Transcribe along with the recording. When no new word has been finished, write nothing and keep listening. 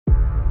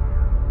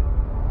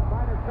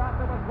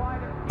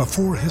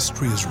Before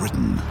history is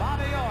written,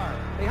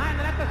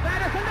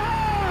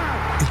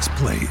 it's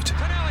played.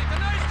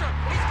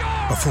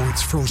 Before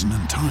it's frozen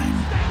in time,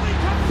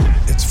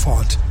 it's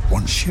fought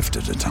one shift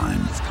at a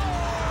time.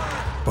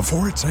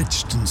 Before it's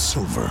etched in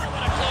silver,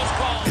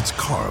 it's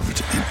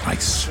carved in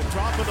ice.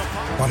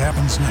 What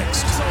happens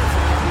next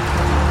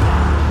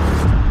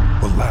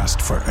will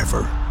last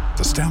forever.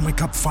 The Stanley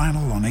Cup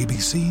Final on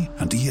ABC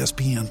and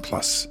ESPN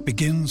Plus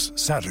begins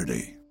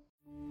Saturday.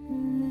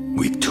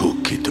 We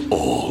took it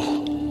all.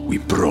 We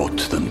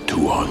brought them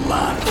to our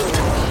land.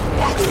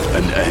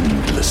 An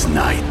endless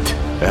night,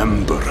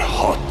 ember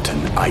hot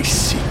and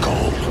icy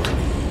cold.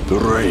 The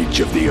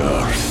rage of the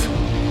earth.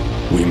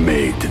 We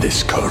made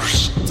this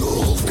curse.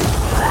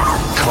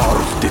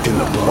 Carved it in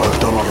the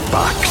blood on our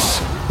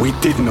backs. We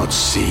did not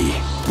see.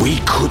 We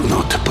could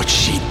not, but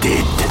she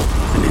did.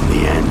 And in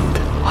the end...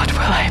 What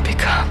will I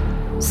become?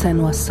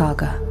 Senua's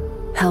Saga.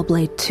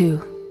 Hellblade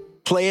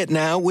 2. Play it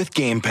now with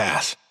Game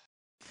Pass.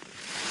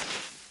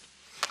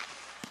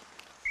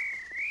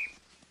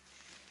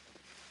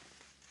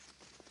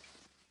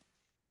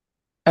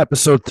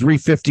 Episode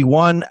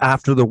 351,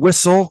 After the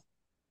Whistle,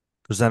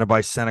 presented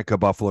by Seneca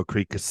Buffalo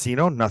Creek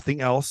Casino. Nothing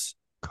else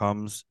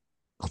comes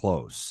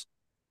close.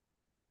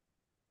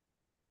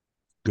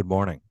 Good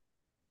morning.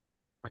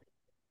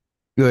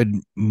 Good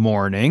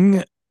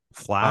morning.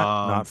 Flat,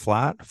 not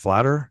flat,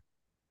 flatter,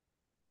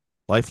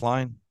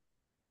 lifeline,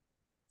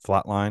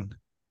 flatline.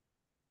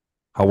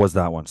 How was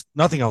that one?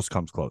 Nothing else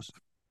comes close.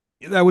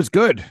 That was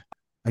good.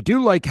 I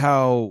do like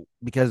how,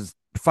 because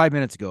 5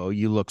 minutes ago,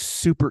 you look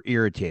super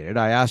irritated.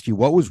 I asked you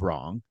what was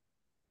wrong.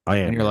 I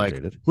am and you're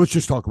irritated. Like, let's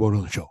just talk about it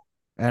on the show.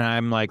 And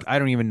I'm like, I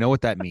don't even know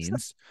what that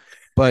means.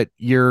 But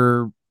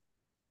you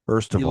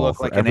look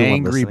like an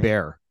angry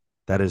bear.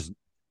 That is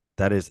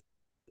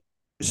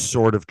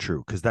sort of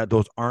true, because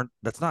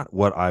that's not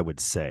what I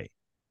would say.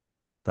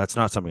 That's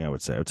not something I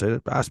would say. I would say,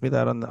 ask me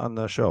that on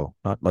the show.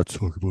 Not let's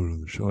talk about it on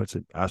the show. I'd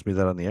say, ask me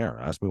that on the air.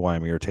 Ask me why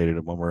I'm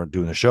irritated when we're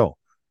doing the show.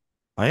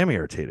 I am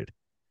irritated.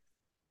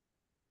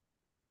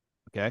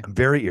 Okay. I'm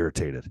very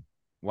irritated.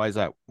 Why is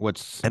that?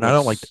 I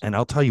don't like, and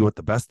I'll tell you what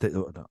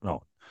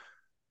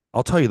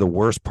I'll tell you the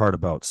worst part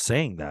about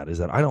saying that is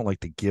that I don't like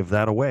to give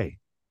that away.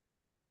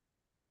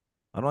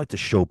 I don't like to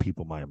show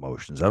people my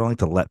emotions. I don't like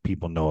to let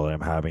people know that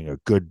I'm having a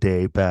good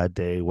day, bad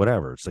day,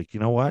 whatever. It's like, you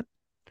know what?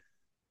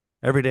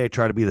 Every day I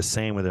try to be the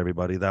same with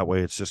everybody. That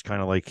way it's just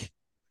kind of like,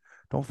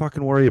 don't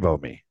fucking worry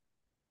about me.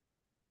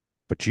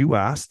 But you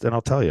asked, and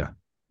I'll tell you.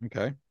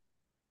 Okay.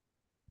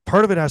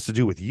 Part of it has to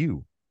do with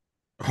you.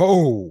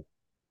 Oh,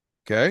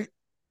 okay.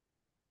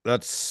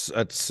 That's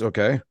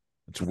okay.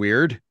 It's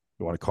weird.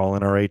 You want to call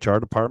in our HR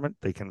department?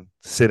 They can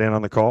sit in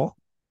on the call.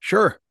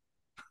 Sure.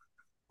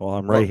 Well,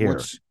 I'm right here.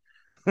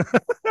 Okay.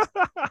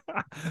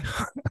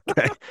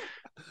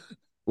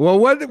 Well,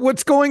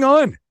 what's going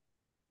on?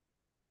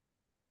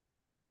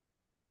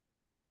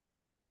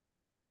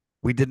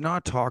 We did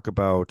not talk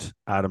about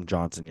Adam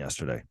Johnson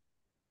yesterday.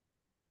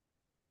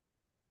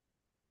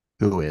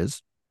 Who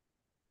is?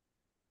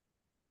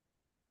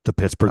 The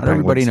Pittsburgh Not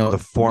Penguins. Everybody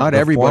knows. Not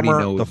everybody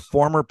knows. The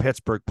former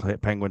Pittsburgh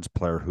Penguins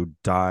player who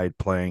died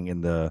playing in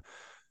the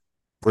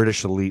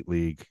British Elite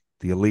League,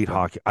 the Elite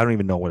Hockey. I don't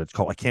even know what it's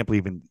called. You can't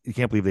believe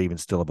they even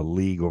still have a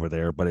league over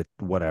there, but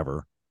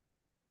whatever.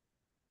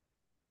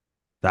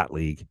 That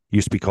league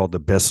used to be called the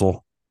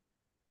Bissell.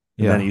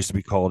 And then it used to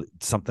be called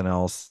something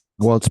else.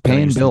 Well, it's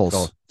paying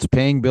bills. It's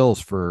paying bills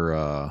for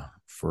a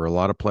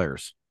lot of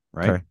players,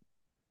 right? Okay.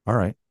 All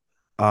right.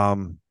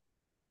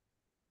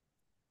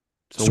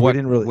 So we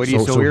didn't really. What are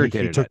you so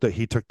irritated?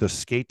 He took the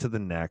skate to the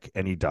neck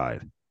and he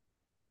died.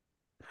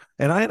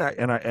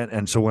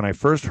 And so when I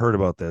first heard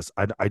about this,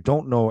 I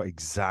don't know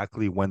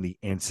exactly when the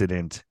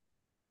incident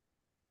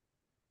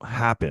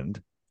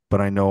happened,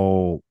 but I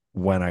know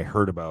when I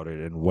heard about it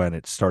and when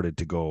it started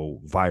to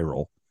go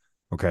viral.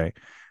 Okay.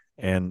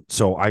 And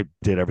so I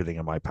did everything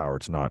in my power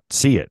to not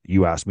see it.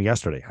 You asked me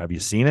yesterday, have you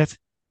seen it?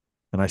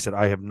 And I said,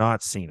 I have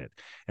not seen it.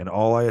 And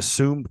all I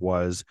assumed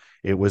was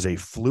it was a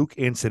fluke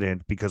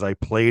incident because I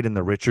played in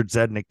the Richard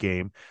Zednick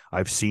game.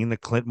 I've seen the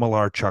Clint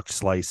Malarchuk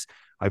slice.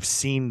 I've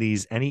seen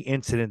any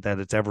incident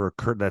that's ever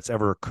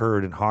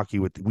occurred in hockey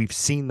we've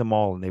seen them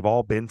all, and they've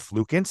all been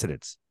fluke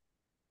incidents.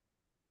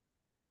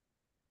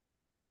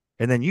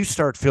 And then you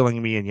start filling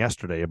me in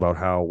yesterday about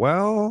how,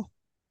 well,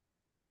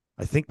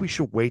 I think we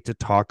should wait to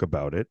talk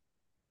about it.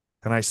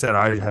 And I said,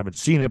 I haven't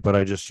seen it, but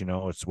I just,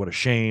 it's what a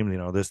shame,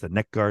 the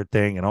neck guard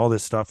thing and all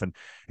this stuff. And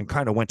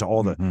kind of went to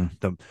all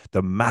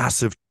the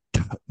massive,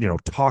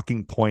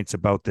 talking points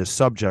about this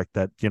subject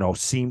that,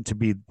 seem to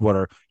be what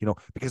are,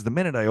 because the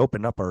minute I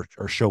opened up our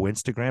show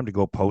Instagram to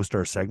go post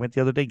our segment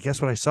the other day,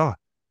 guess what I saw?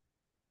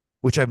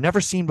 Which I've never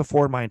seen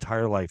before in my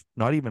entire life,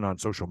 not even on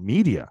social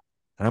media.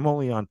 And I'm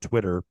only on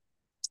Twitter,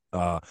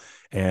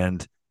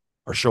 and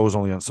our show is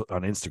only on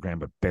Instagram,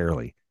 but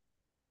barely.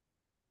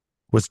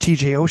 Was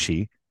TJ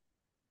Oshie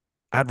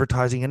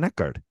advertising a neck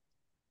guard.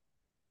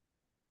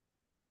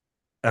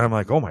 And I'm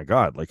like, oh my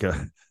God,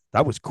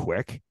 that was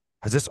quick.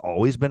 Has this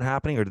always been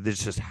happening, or did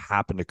this just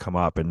happen to come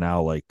up and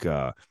now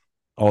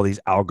all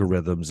these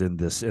algorithms in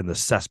the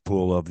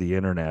cesspool of the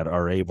internet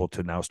are able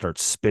to now start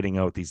spitting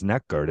out these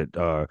neck guard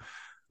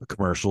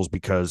commercials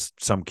because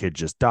some kid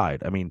just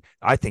died. I mean,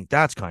 I think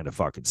that's kind of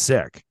fucking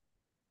sick.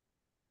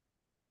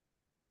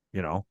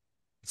 You know,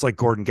 it's like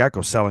Gordon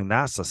Gekko selling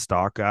NASA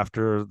stock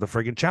after the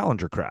friggin'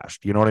 Challenger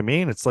crashed. You know what I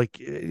mean? It's like,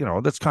 you know,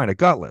 that's kind of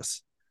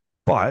gutless.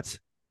 But,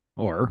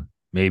 or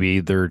maybe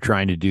they're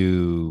trying to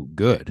do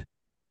good.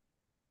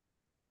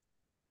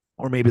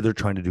 Or maybe they're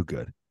trying to do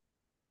good.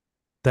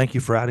 Thank you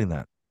for adding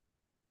that.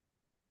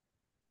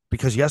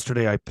 Because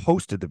yesterday I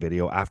posted the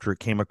video after it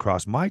came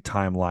across my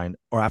timeline,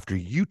 or after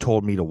you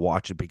told me to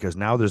watch it, because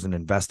now there's an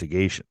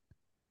investigation.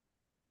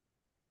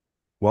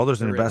 Well,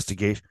 there's an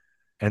investigation.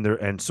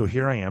 And so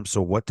here I am.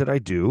 So what did I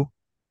do?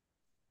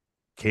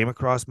 Came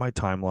across my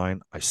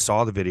timeline. I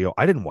saw the video.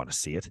 I didn't want to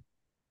see it,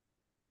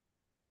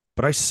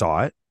 but I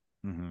saw it.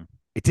 Mm-hmm.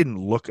 It didn't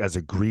look as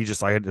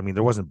egregious. I mean,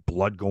 there wasn't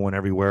blood going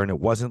everywhere, and it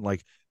wasn't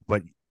like,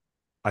 but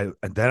and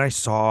then I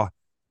saw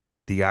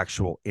the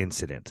actual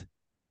incident,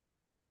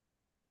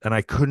 and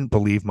I couldn't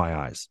believe my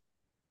eyes.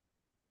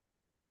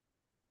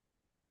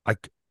 I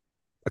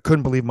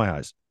couldn't believe my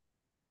eyes.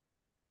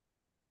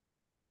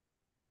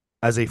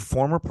 As a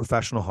former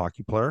professional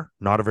hockey player,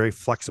 not a very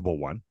flexible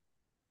one,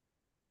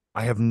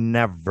 I have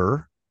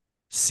never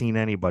seen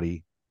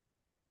anybody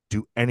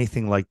do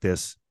anything like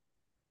this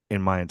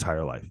in my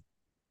entire life.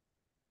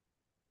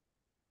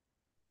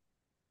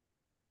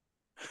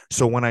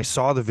 So when I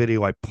saw the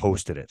video, I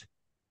posted it.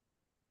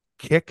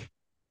 Kick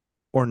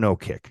or no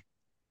kick?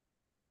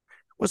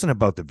 It wasn't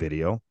about the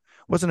video.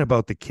 It wasn't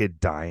about the kid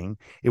dying.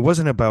 It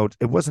wasn't about,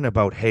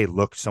 hey,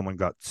 look, someone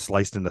got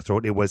sliced in the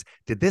throat. It was,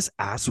 did this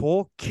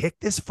asshole kick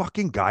this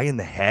fucking guy in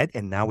the head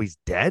and now he's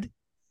dead?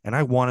 And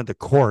I wanted the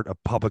court of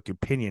public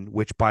opinion,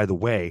 which, by the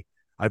way,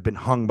 I've been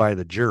hung by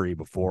the jury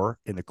before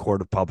in the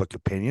court of public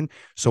opinion.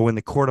 So in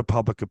the court of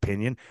public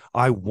opinion,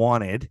 I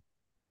wanted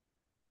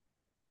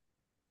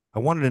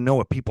to know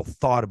what people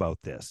thought about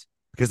this,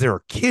 because there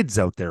are kids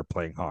out there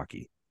playing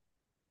hockey.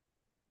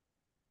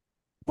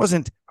 It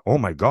wasn't, oh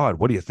my God,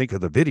 what do you think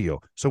of the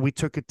video? So we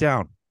took it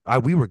down.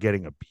 We were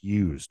getting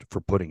abused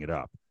for putting it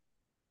up.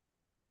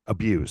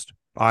 Abused.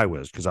 I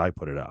was, because I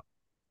put it up.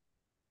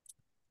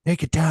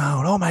 Take it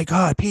down. Oh my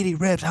God, Petey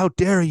Ribs, how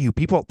dare you?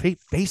 People,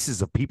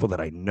 faces of people that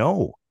I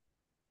know.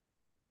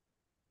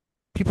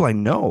 People I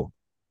know.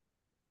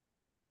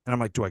 And I'm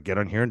like, do I get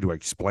on here and do I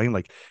explain,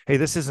 like, hey,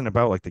 this isn't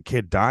about like the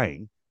kid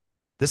dying.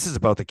 This is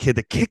about the kid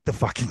that kicked the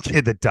fucking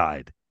kid that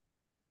died.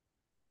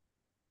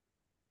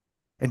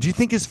 And do you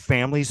think his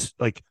family's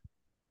like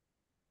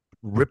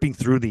ripping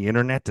through the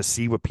internet to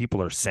see what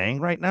people are saying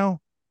right now?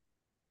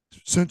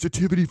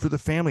 Sensitivity for the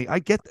family.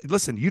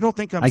 Listen, you don't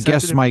think I'm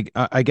sensitive?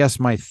 I guess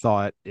my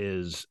thought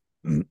is,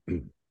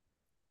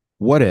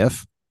 what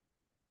if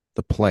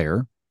the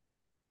player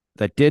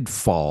that did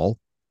fall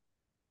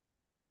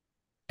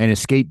and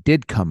his skate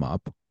did come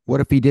up, what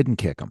if he didn't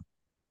kick him?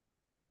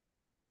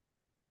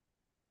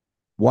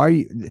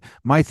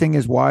 My thing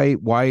is, why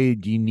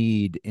do you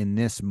need in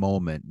this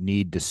moment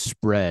to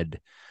spread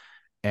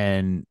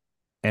and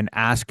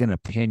ask an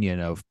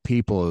opinion of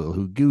people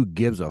who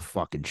gives a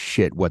fucking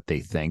shit what they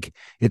think?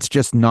 It's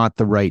just not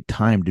the right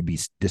time to be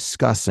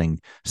discussing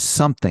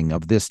something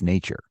of this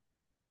nature.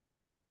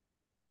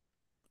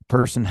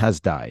 Person has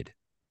died.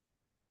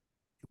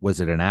 Was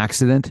it an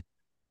accident?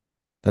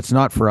 That's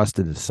not for us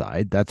to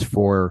decide. That's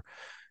for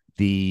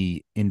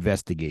the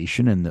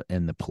investigation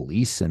and the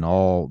police, and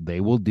all.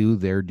 They will do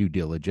their due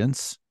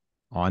diligence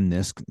on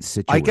this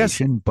situation. I guess,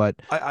 but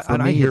for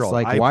me, it's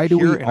like, why do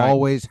we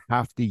always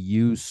have to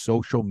use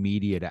social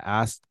media to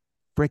ask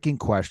freaking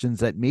questions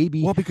that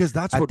maybe, well, because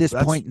that's at this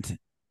point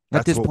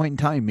in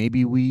time,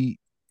 maybe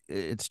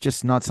it's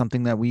just not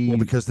something that we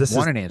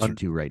want an answer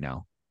to right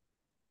now.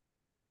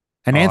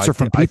 An answer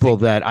from people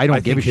that I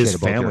don't give a shit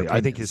about. Family.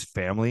 I think his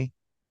family.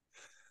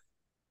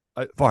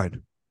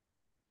 Fine.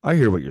 I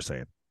hear what you're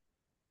saying.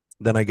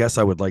 Then I guess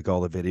I would like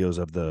all the videos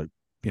of the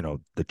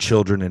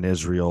children in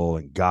Israel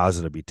and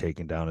Gaza to be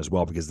taken down as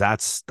well, because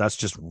that's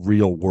just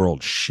real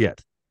world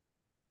shit.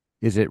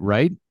 Is it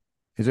right?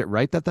 Is it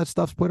right that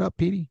stuff's put up,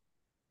 Petey?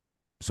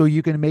 So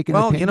you can make an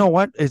opinion? You know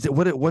what? It's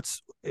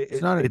what's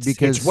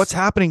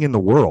happening in the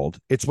world.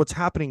 It's what's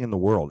happening in the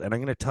world. And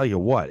I'm going to tell you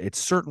what, it's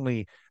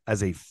certainly,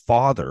 as a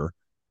father,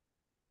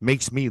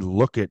 makes me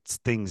look at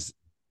things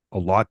a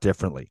lot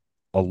differently.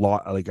 A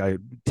lot, like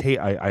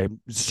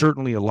I'm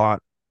certainly a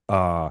lot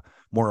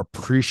more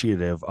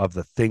appreciative of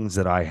the things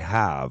that I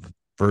have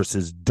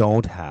versus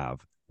don't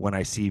have when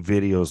I see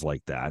videos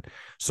like that.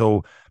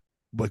 So,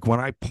 like, when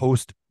I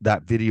post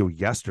that video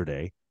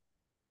yesterday,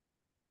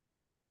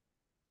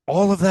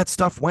 all of that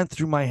stuff went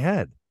through my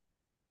head.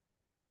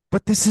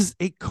 But this is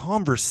a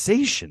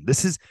conversation.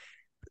 This is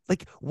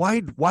like, why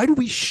do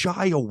we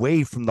shy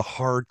away from the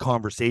hard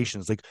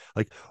conversations? Like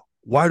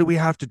why do we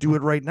have to do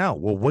it right now?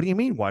 Well, what do you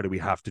mean, why do we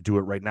have to do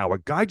it right now? A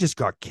guy just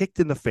got kicked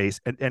in the face,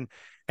 and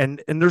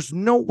there's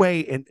no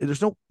way, and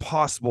there's no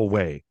possible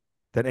way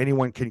that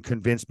anyone can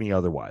convince me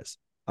otherwise.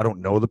 I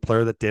don't know the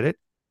player that did it.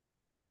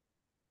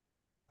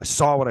 I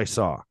saw what I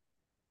saw.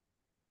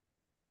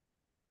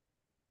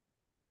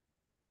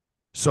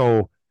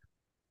 So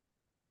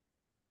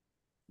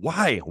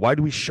why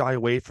do we shy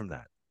away from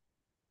that?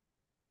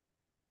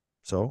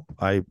 So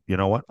you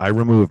know what? I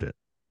removed it.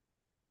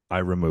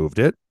 Out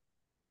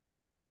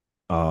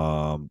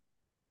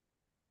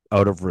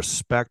of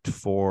respect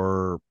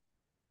for,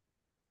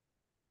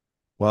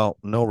 well,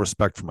 no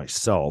respect for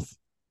myself,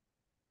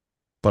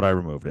 but I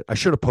removed it. I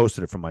should have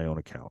posted it from my own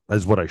account.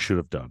 That's what I should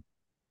have done.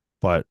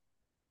 But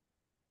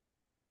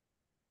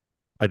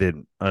I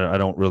didn't. I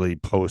don't really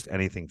post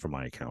anything from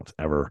my account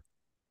ever.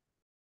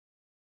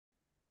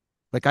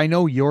 Like, I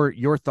know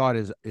your thought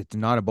is it's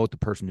not about the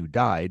person who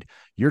died.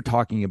 You're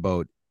talking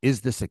about, is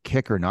this a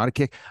kick or not a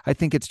kick? I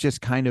think it's just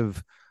kind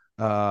of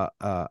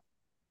a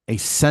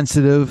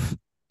sensitive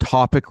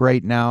topic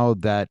right now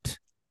that,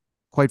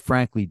 quite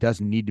frankly,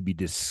 doesn't need to be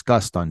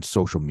discussed on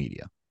social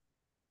media.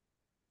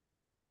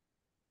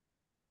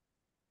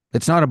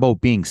 It's not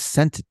about being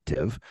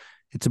sensitive.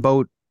 It's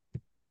about,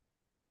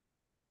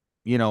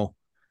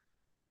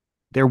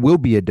 there will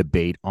be a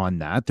debate on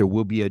that. There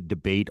will be a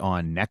debate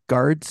on neck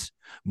guards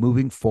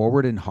moving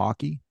forward in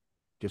hockey.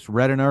 Just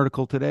read an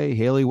article today.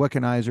 Haley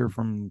Wickenheiser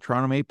from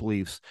Toronto Maple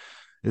Leafs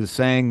is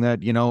saying that,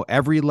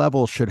 every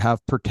level should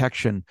have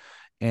protection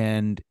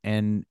and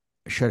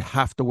should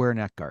have to wear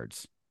neck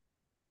guards.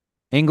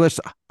 English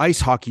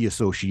Ice Hockey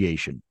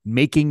Association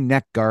making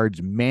neck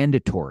guards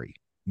mandatory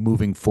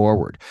moving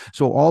forward.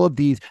 So all of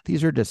these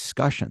are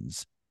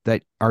discussions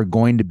that are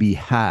going to be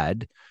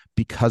had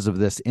because of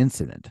this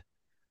incident.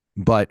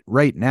 But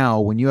right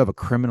now, when you have a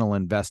criminal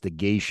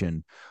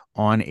investigation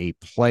on a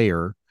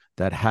player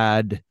that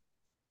had,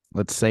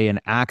 let's say,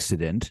 an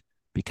accident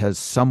because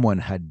someone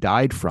had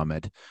died from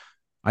it,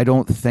 I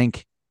don't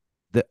think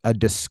that a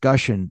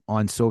discussion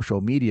on social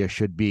media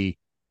should be,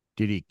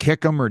 did he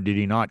kick him or did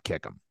he not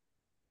kick him?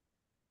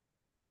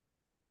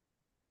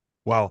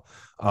 Well,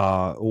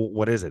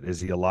 what is it? Is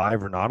he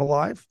alive or not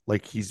alive?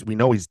 Like, we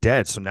know he's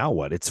dead. So now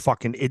what? It's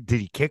fucking, did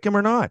he kick him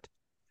or not?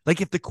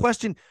 Like, if the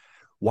question,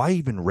 why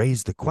even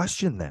raise the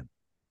question then?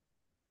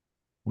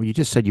 Well, you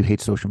just said you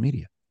hate social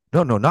media.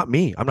 No, not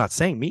me. I'm not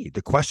saying me.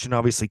 The question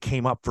obviously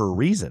came up for a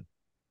reason.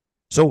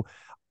 So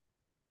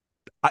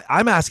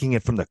I'm asking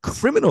it from the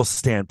criminal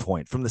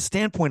standpoint, from the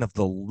standpoint of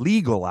the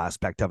legal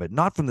aspect of it,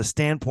 not from the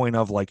standpoint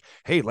of like,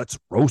 hey, let's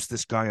roast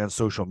this guy on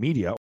social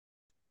media.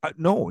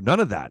 No, none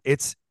of that.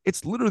 It's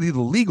literally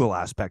the legal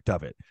aspect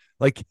of it.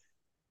 Like,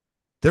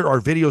 there are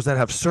videos that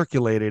have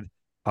circulated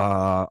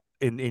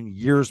in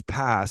years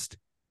past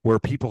where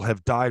people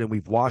have died and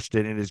we've watched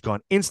it and it has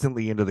gone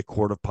instantly into the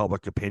court of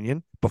public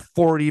opinion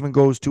before it even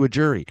goes to a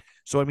jury.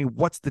 So, I mean,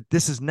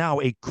 this is now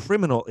a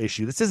criminal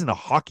issue. This isn't a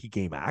hockey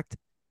game act.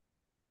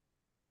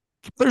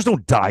 Players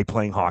don't die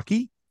playing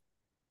hockey.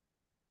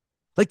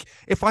 Like,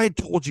 if I had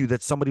told you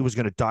that somebody was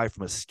going to die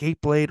from a skate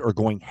blade or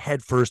going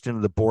headfirst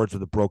into the boards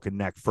with a broken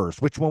neck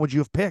first, which one would you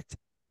have picked?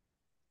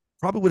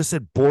 Probably would have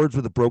said boards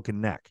with a broken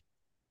neck.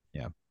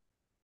 Yeah.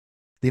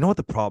 You know what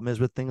the problem is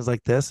with things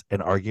like this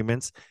and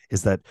arguments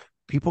is that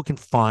people can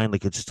find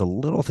like it's just a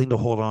little thing to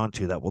hold on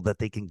to that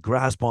they can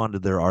grasp onto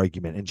their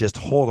argument and just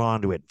hold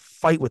on to it,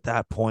 fight with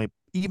that point,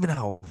 even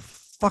how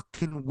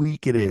fucking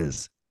weak it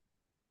is.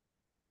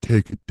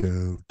 Take it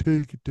down.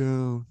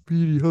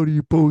 Really, how do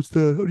you post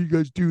that? How do you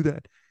guys do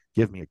that?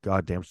 Give me a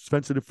goddamn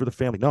sensitive for the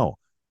family. No,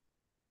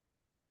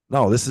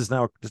 this is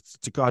now,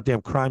 it's a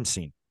goddamn crime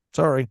scene.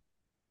 Sorry.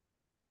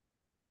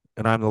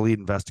 And I'm the lead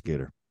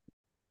investigator.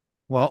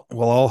 Well,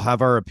 we'll all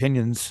have our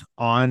opinions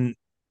on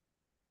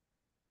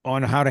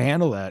how to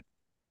handle that,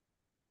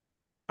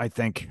 I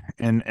think.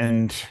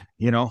 And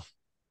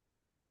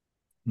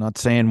not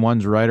saying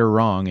one's right or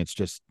wrong. It's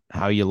just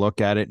how you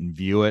look at it and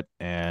view it.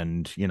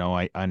 And,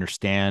 I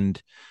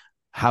understand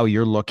how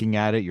you're looking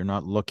at it. You're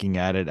not looking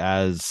at it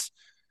as,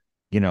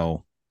 you're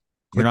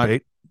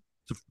not.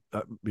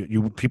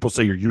 People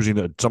say you're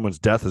using someone's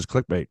death as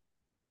clickbait.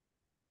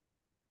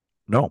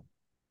 No,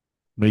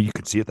 you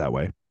can see it that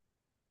way.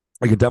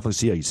 I can definitely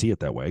see how you see it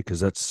that way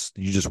because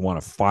you just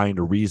want to find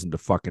a reason to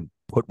fucking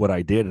put what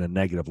I did in a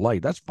negative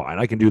light. That's fine.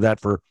 I can do that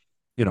for,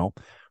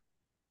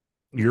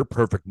 your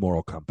perfect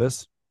moral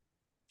compass.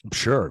 I'm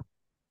sure.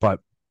 But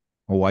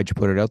well, why'd you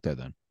put it out there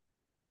then?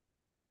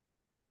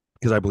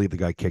 Because I believe the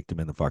guy kicked him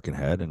in the fucking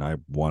head and I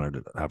wanted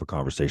to have a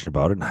conversation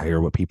about it and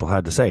hear what people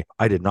had to say.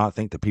 I did not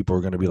think that people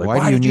were going to be like,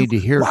 why do you need to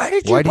hear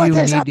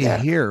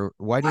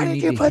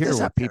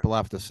what people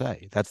have to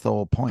say? That's the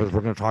whole point. Because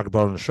we're going to talk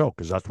about it on the show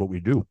because that's what we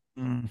do.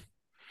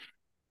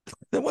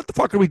 Then what the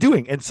fuck are we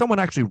doing? And someone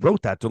actually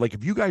wrote that. So like,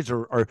 if you guys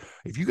are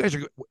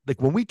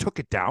like, when we took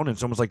it down and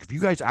someone's like, if you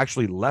guys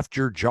actually left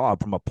your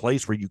job from a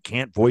place where you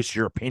can't voice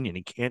your opinion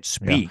and can't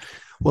speak,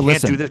 well,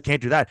 can't do this,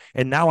 can't do that.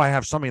 And now I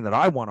have something that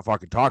I want to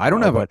fucking talk about.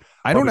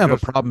 I don't have a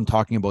problem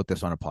talking about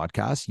this on a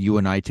podcast, you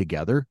and I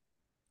together,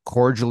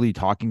 cordially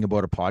talking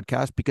about a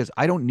podcast, because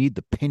I don't need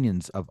the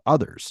opinions of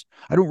others.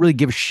 I don't really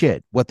give a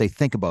shit what they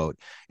think about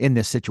in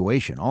this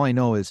situation. All I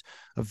know is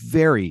a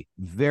very,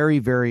 very,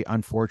 very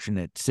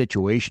unfortunate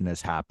situation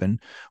has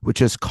happened, which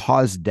has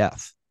caused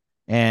death.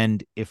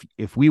 And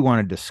if we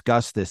want to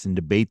discuss this and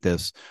debate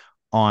this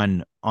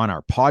on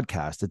our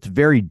podcast. It's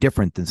very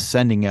different than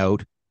sending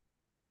out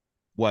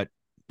what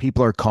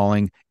people are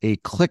calling a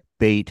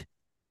clickbait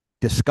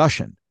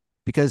discussion,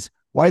 because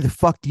why the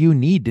fuck do you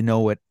need to know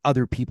what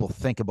other people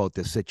think about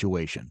this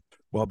situation?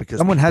 Well, because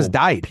someone has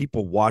died.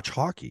 People watch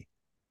hockey.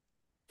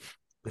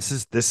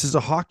 This is a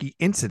hockey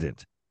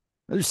incident.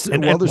 There's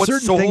certain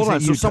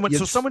things.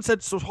 Someone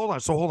said.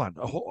 Hold on.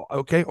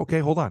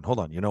 Okay. Hold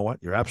on. You know what?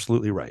 You're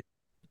absolutely right.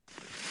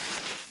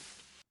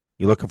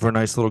 You looking for a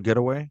nice little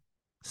getaway?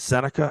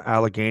 Seneca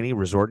Allegheny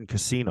Resort and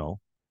Casino.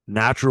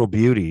 Natural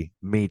beauty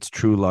meets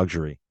true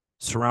luxury.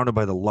 Surrounded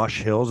by the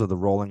lush hills of the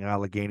rolling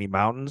Allegheny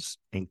Mountains,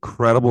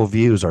 incredible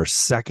views are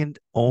second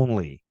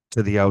only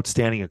to the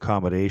outstanding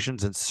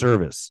accommodations and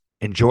service.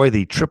 Enjoy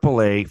the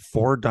AAA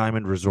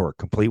 4-diamond resort,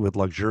 complete with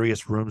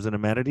luxurious rooms and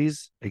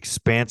amenities,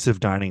 expansive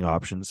dining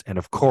options, and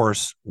of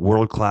course,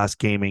 world-class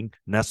gaming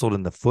nestled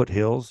in the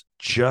foothills,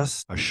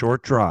 just a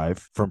short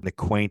drive from the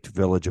quaint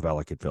village of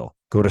Ellicottville.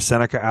 Go to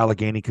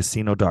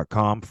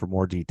SenecaAlleghenyCasino.com for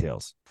more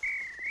details.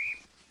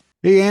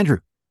 Hey, Andrew,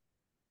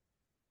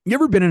 you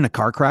ever been in a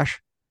car crash?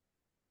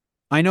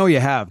 I know you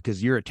have,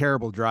 because you're a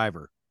terrible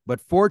driver. But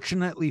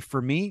fortunately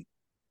for me,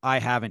 I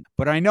haven't.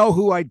 But I know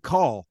who I'd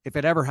call if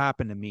it ever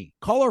happened to me.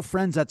 Call our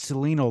friends at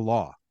Cellino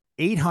Law,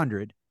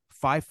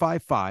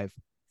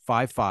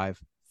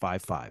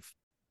 800-555-5555.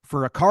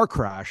 For a car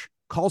crash,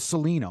 call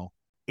Cellino,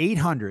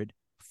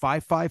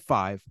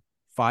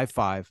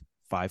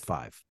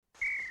 800-555-5555.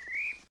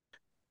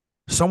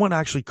 Someone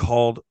actually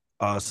called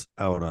us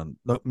out on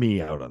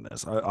me out on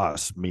this. But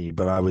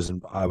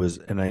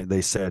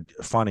they said,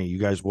 funny, you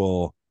guys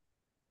will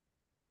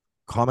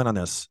comment on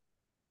this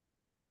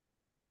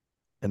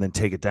and then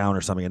take it down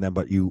or something, and then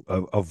but you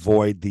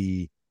avoid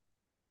the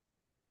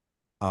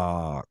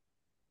what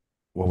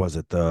was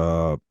it,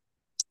 I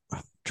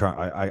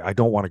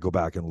don't want to go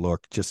back and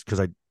look just because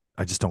I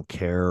just don't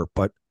care,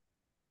 but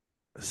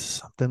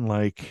something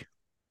like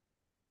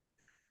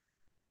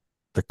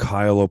the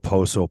Kyle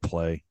Oposo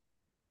play.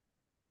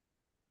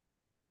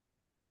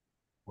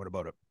 What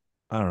about it?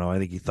 I don't know. I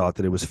think he thought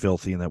that it was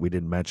filthy and that we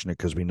didn't mention it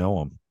because we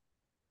know him.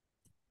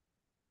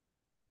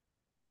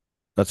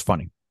 That's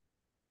funny.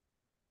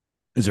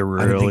 Is it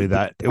really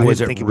that?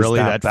 Was it really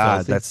that bad?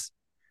 Filthy? That's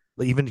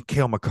even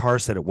Cale Makar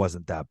said it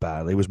wasn't that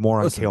bad. It was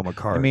more on Cale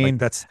Makar. I mean,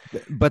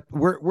 but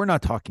we're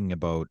not talking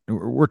about.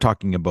 We're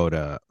talking about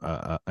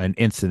an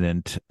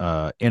incident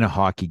in a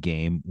hockey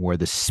game where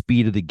the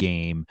speed of the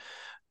game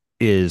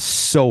is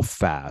so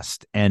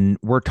fast, and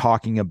we're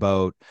talking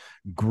about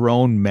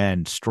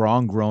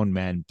strong grown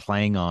men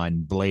playing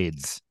on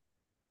blades.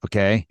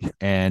 Okay.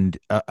 And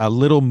a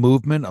little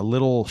movement, a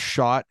little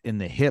shot in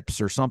the hips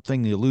or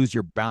something, you lose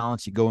your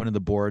balance, you go into the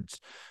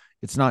boards.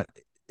 It's not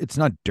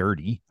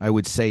dirty. I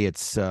would say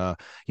it's,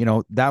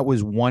 that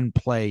was one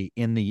play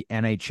in the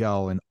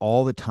NHL, and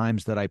all the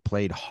times that I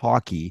played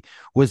hockey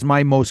was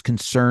my most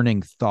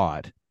concerning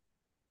thought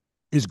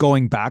is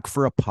going back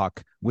for a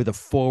puck with a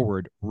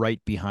forward right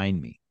behind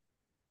me.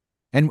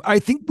 And I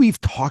think we've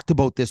talked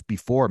about this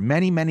before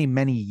many, many,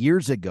 many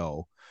years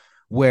ago,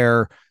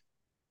 where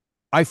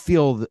I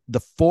feel the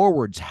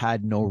forwards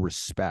had no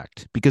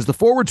respect because the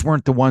forwards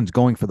weren't the ones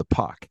going for the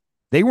puck.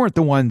 They weren't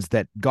the ones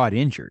that got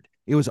injured.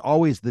 It was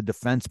always the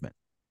defenseman.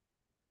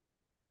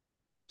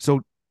 So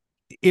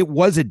it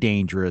was a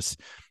dangerous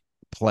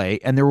play,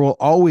 and there will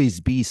always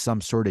be some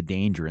sort of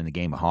danger in the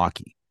game of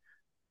hockey.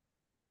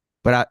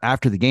 But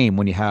after the game,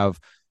 when you have,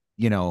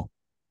 Kyle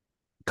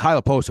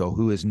Oposo,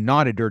 who is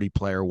not a dirty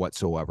player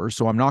whatsoever,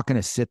 so I'm not going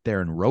to sit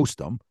there and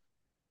roast him.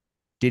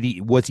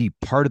 Was he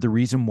part of the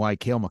reason why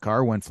Cale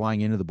Makar went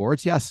flying into the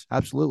boards? Yes,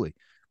 absolutely.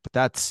 But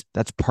that's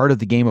part of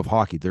the game of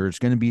hockey. There's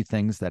going to be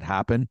things that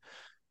happen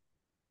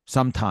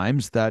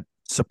sometimes that.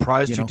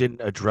 Surprised you didn't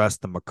address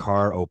the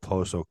Makar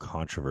Oposo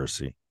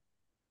controversy.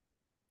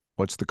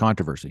 What's the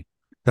controversy?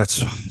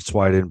 That's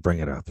why I didn't bring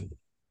it up.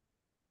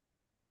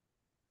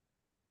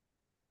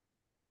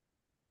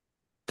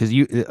 Because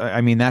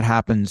that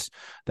happens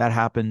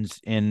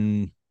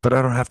in. But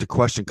I don't have to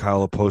question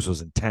Kyle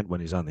Oposo's intent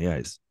when he's on the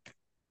ice.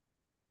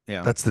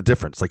 Yeah, that's the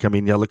difference. Look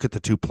at the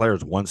two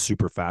players. One's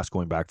super fast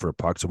going back for a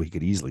puck, so he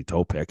could easily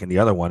toe pick, and the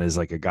other one is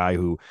like a guy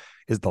who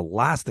is the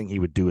last thing he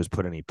would do is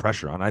put any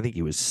pressure on. I think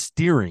he was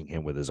steering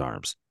him with his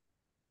arms.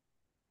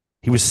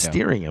 He was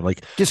steering him,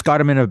 just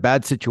got him in a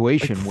bad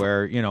situation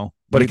where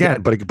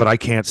But I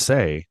can't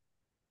say.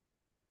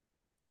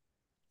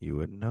 You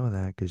wouldn't know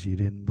that because you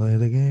didn't play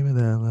the game at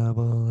that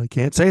level. I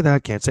can't say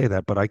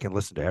that. But I can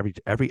listen to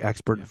every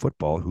expert in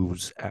football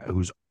whose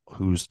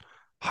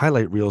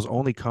highlight reels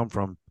only come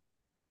from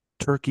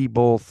Turkey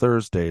Bowl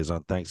Thursdays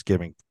on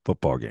Thanksgiving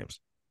football games.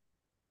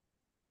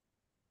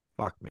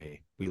 Fuck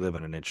me. We live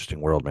in an interesting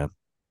world, man.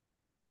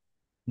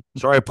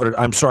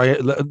 I'm sorry.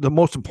 The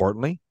most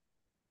importantly,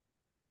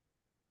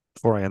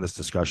 before I end this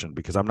discussion,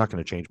 because I'm not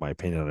going to change my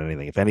opinion on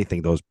anything. If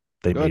anything,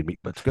 they made me.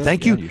 That's good.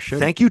 Thank you.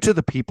 Thank you to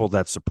the people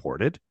that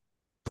supported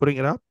putting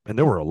it up. And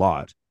there were a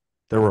lot.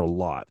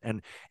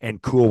 And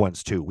cool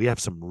ones too. We have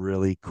some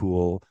really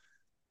cool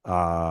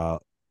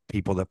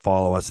people that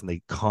follow us and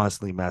they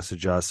constantly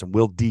message us, and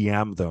we'll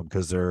DM them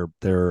because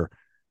they're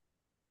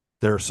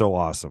so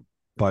awesome.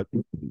 But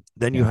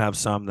then you have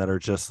some that are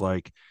just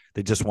like,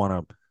 they just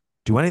want to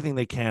do anything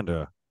they can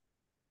to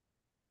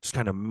just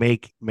kind of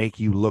make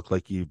you look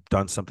like you've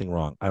done something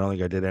wrong. I don't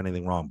think I did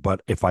anything wrong,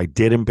 but if I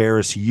did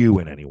embarrass you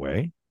in any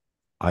way,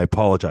 I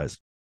apologize.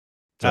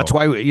 That's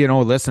why,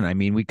 listen, I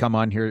mean, we come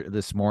on here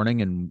this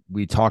morning and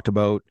we talk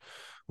about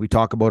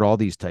all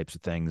these types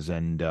of things.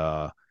 And,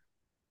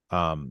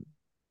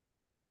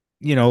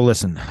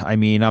 listen, I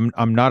mean,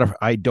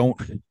 I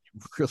don't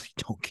really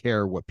don't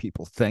care what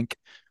people think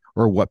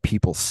or what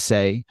people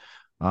say.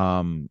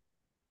 My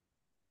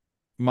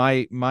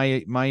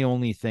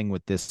only thing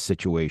with this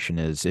situation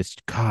is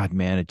God,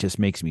 man, it just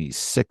makes me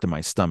sick to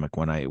my stomach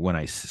when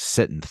I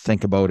sit and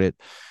think about it.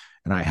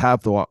 And I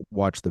have to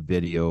watch the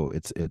video.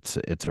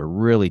 It's a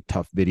really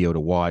tough video to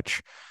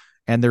watch,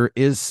 and there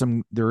is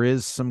some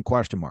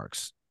question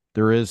marks.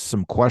 There is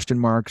some question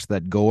marks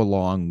that go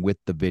along with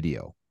the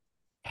video.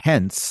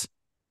 Hence,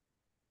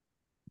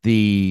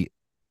 the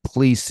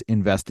police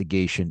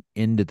investigation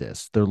into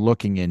this. They're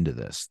looking into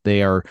this.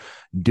 They are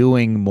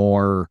doing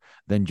more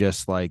than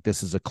just like,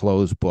 this is a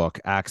closed book.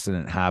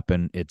 Accident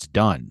happened. It's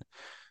done.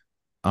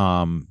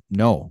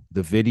 No,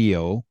 the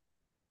video,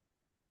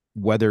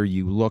 whether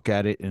you look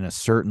at it in a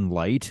certain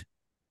light,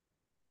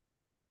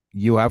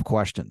 you have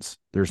questions.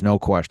 There's no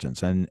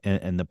questions. And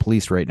the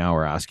police right now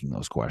are asking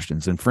those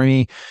questions. And for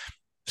me,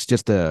 it's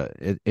just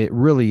it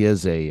really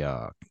is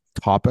a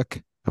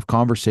topic of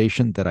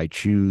conversation that I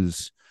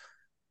choose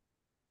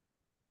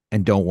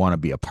and don't want to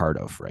be a part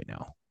of right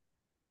now.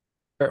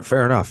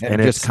 Fair enough. And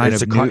just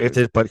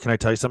but can I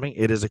tell you something?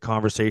 It is a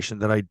conversation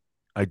that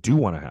I do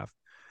want to have,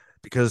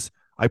 because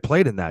I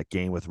played in that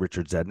game with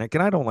Richard Zednik,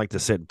 and I don't like to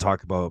sit and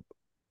talk about,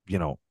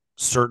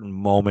 certain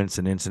moments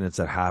and incidents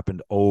that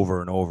happened over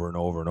and over and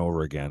over and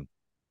over again.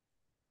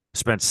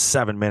 Spent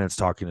 7 minutes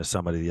talking to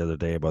somebody the other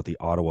day about the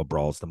Ottawa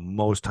Brawls, the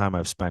most time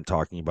I've spent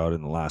talking about it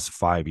in the last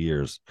 5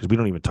 years, because we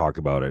don't even talk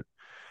about it.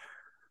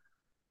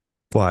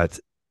 But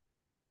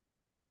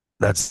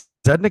that's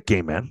Zednik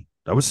game, man.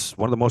 That was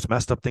one of the most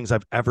messed up things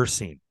I've ever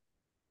seen.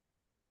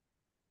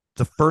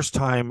 The first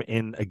time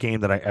in a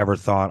game that I ever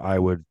thought I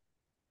would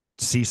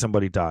see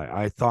somebody die.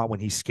 I thought when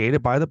he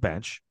skated by the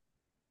bench,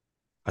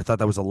 I thought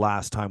that was the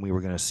last time we were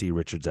going to see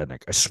Richard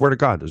Zednik. I swear to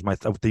God, it was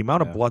the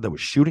amount of blood that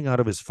was shooting out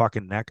of his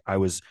fucking neck.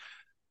 Guys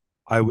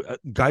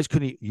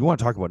couldn't. You want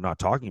to talk about not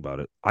talking about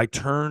it? I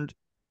turned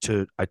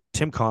to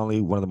Tim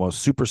Connolly, one of the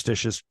most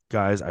superstitious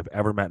guys I've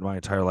ever met in my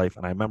entire life,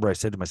 and I remember I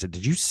said to him,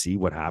 "Did you see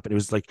what happened?"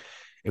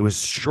 It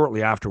was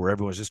shortly after where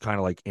everyone was just kind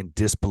of like in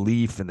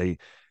disbelief, and they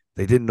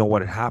didn't know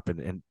what had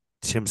happened. And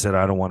Tim said,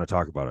 "I don't want to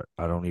talk about it.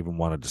 I don't even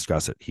want to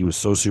discuss it." He was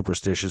so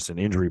superstitious and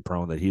injury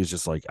prone that he was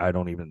just like, he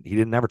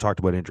didn't never talk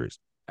about injuries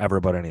ever,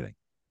 about anything,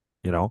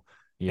 Yeah.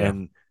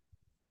 And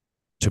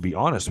to be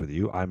honest with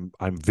you, I'm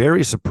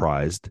very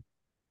surprised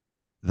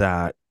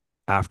that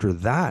after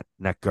that,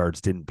 neck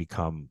guards didn't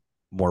become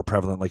more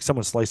prevalent. Like,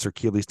 someone sliced their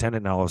Achilles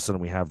tendon, now all of a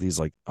sudden we have these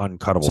like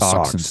uncuttable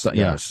socks.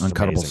 Uncuttable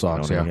amazing,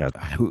 socks.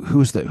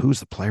 Who's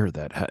the player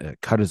that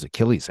cut his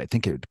Achilles? I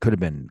think it could have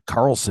been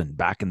Carlson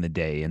back in the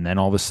day, and then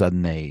all of a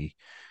sudden they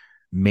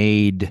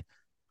made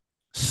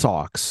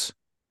socks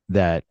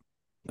that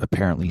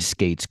apparently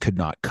skates could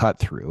not cut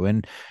through.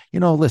 And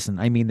listen,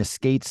 I mean, the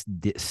skates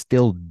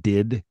still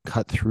did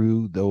cut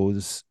through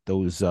those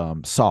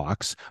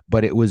socks,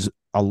 but it was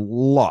a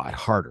lot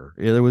harder.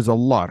 It was a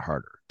lot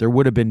harder. There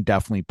would have been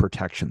definitely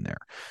protection there.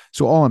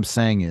 So all I'm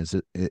saying is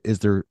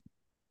there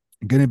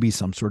going to be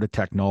some sort of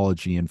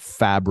technology and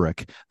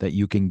fabric that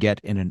you can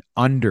get in an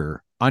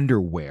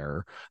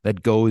underwear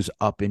that goes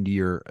up into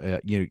your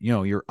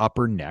your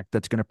upper neck,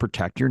 that's going to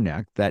protect your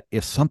neck, that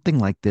if something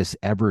like this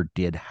ever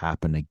did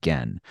happen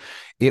again,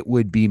 it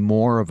would be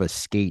more of a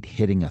skate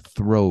hitting a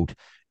throat,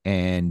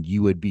 and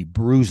you would be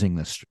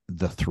bruising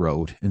the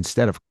throat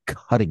instead of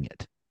cutting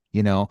it.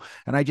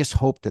 And I just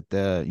hope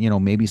that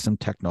maybe some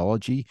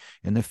technology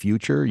in the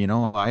future.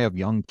 I have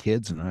young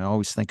kids, and I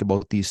always think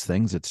about these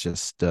things. It's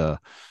just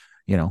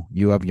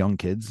you have young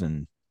kids,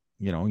 and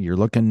you're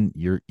looking,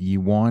 you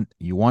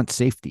want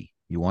safety.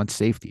 You want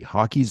safety.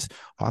 Hockey's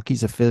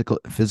a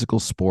physical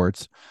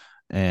sports.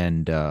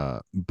 And,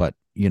 but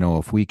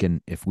if we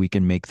can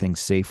make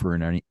things safer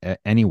in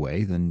any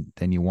way, then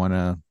you want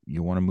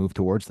to move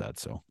towards that.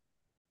 So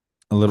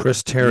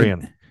Chris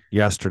Therien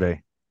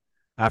yesterday,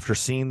 after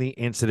seeing the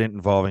incident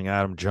involving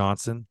Adam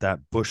Johnson, that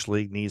Bush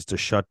League needs to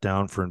shut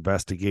down for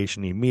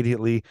investigation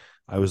immediately.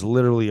 I was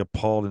literally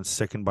appalled and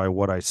sickened by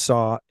what I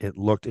saw. It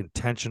looked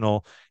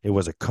intentional. It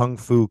was a kung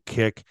fu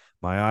kick.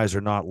 My eyes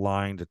are not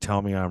lying to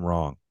tell me I'm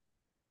wrong.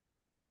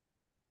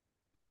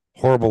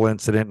 Horrible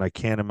incident, and I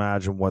can't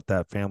imagine what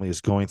that family is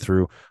going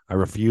through. I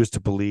refuse to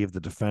believe the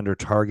defender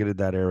targeted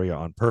that area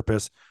on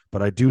purpose,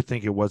 but I do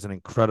think it was an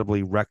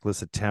incredibly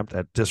reckless attempt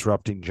at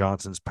disrupting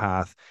Johnson's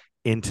path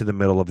into the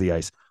middle of the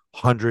ice.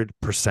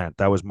 100%.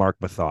 That was Mark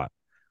Mathot.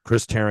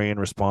 Chris Therien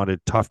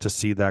responded, "Tough to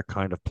see that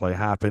kind of play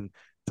happen.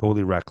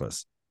 Totally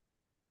reckless."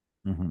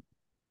 Mm-hmm.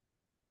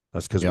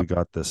 That's because we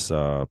got this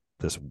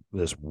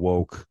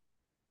woke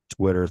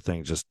Twitter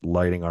thing just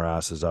lighting our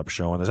asses up,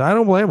 showing this. I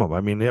don't blame them.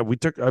 I mean, yeah,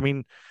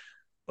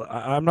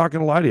 I'm not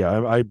going to lie to you.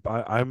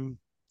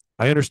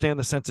 I understand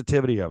the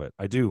sensitivity of it.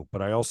 I do,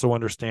 but I also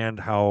understand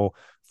how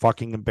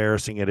fucking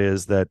embarrassing it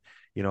is that,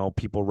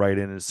 people write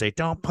in and say,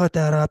 "Don't put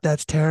that up.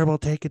 That's terrible.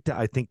 Take it down."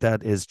 I think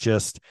that is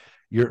just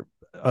and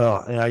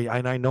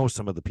I know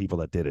some of the people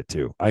that did it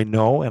too. I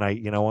know, and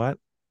you know what?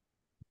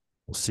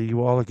 We'll see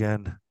you all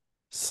again.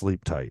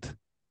 Sleep tight.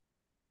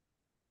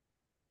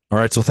 All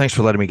right. So thanks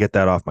for letting me get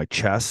that off my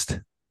chest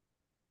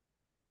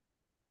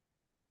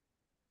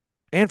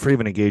and for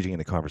even engaging in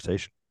the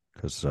conversation,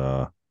 because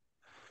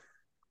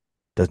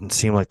doesn't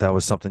seem like that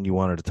was something you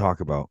wanted to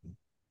talk about,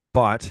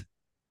 but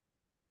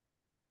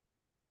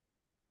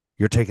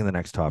you're taking the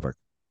next topic.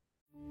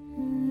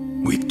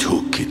 We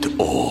took it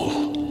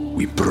all.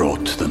 We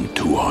brought them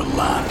to our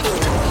land.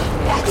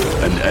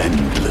 An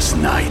endless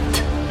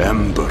night,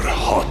 ember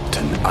hot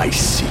and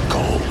icy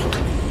cold.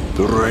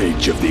 The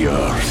rage of the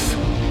earth.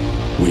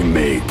 We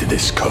made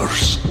this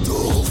curse.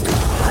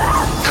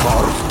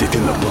 Carved it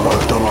in the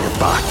blood on our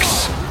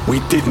backs. We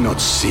did not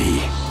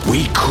see.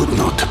 We could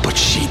not, but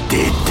she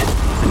did.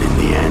 And in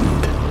the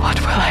end... What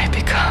will I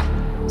become?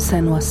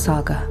 Senua's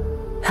Saga.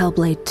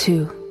 Hellblade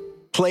 2.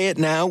 Play it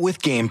now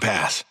with Game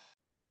Pass.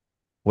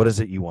 What is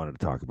it you wanted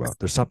to talk about?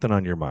 There's something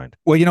on your mind.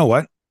 Well, you know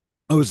what?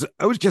 I was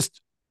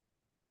just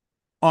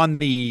on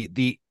the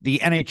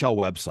NHL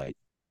website,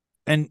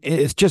 and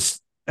it's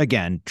just,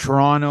 again,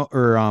 Toronto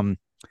or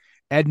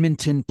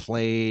Edmonton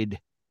played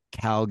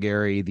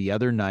Calgary the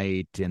other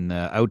night in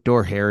the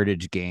outdoor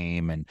heritage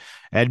game, and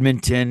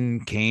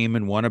Edmonton came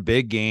and won a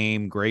big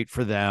game. Great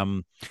for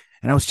them.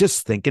 And I was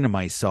just thinking to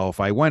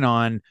myself, I went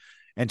on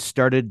and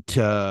started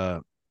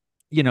to,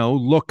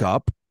 look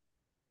up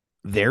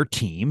their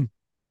team,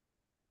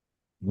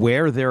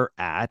 where they're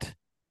at.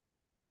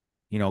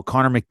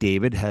 Connor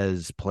McDavid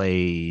has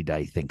played,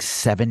 I think,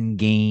 7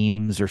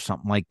 games or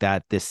something like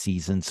that this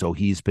season. So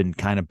he's been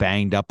kind of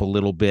banged up a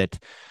little bit,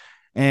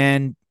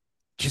 and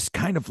just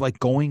kind of like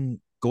going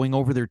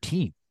over their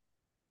team.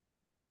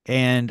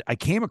 And I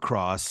came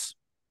across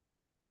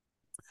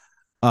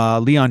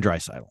Leon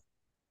Draisaitl.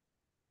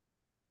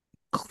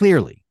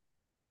 Clearly,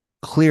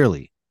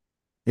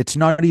 it's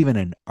not even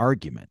an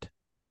argument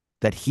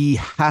that he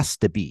has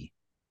to be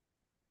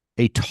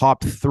a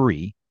top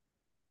 3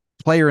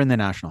 player in the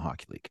National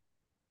Hockey League.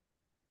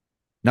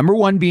 Number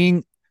 1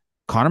 being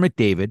Connor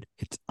McDavid.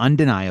 It's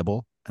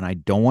undeniable, and I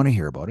don't want to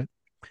hear about it.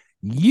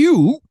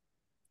 You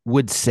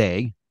would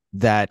say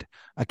that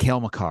a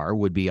Cale Makar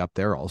would be up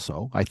there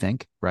also, I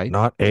think, right?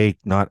 Not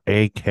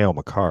a Cale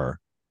Makar.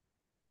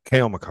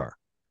 Cale Makar.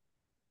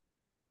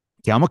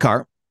 Cale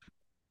Makar.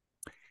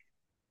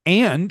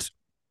 And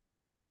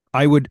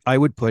I would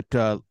put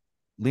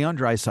Leon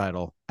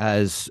Draisaitl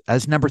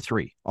as number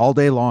 3 all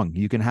day long.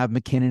 You can have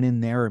McKinnon in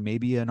there, or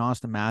maybe an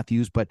Austin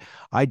Matthews, but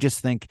I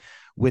just think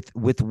with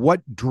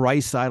what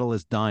Draisaitl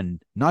has done,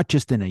 not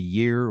just in a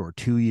year or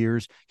 2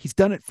 years, he's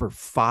done it for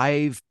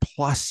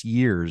 5+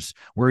 years,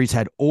 where he's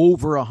had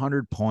over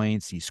 100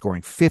 points. He's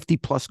scoring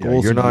 50+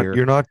 goals a year.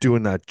 You're not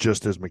doing that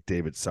just as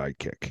McDavid's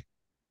sidekick.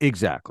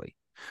 Exactly.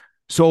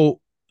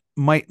 So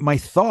my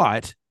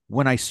thought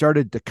when I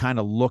started to kind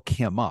of look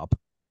him up,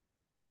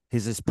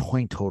 his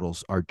point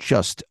totals are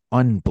just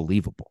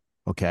unbelievable.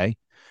 Okay.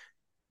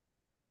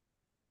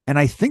 And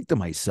I think to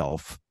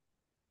myself,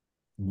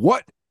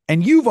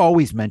 and you've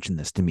always mentioned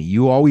this to me.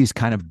 You always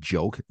kind of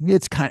joke.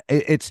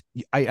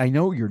 I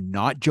know you're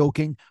not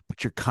joking,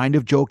 but you're kind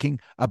of joking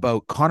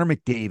about Connor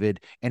McDavid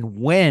and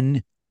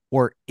when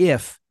or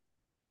if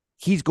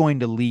he's going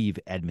to leave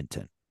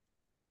Edmonton,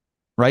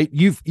 right?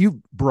 You've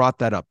brought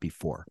that up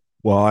before.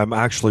 Well, I'm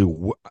actually,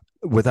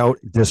 without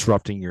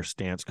disrupting your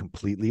stance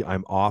completely,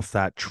 I'm off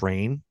that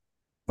train,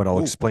 but I'll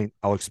explain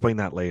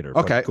that later.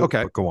 Okay.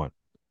 But go on.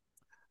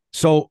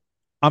 So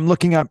I'm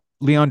looking at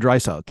Leon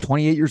Draisaitl,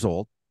 28 years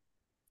old.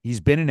 He's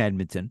been in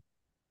Edmonton.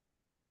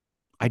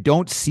 I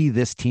don't see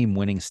this team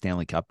winning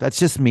Stanley Cup. That's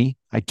just me.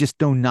 I just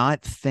do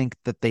not think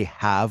that they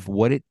have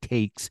what it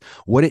takes,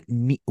 what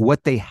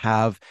they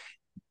have.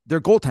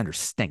 Their goaltenders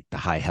stink to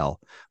high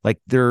hell. Like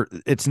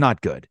it's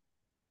not good.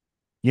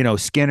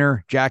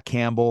 Skinner, Jack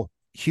Campbell,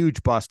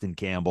 huge bust in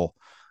Campbell.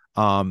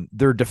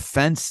 Their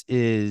defense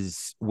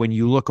is, when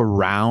you look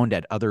around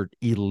at other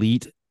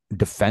elite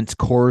defense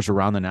cores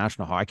around the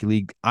National Hockey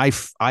League, I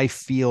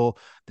feel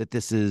that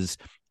this is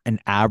an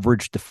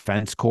average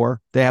defense core.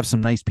 They have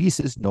some nice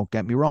pieces, don't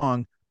get me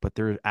wrong, but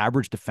they're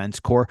average defense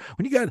core.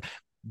 When you got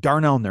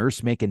Darnell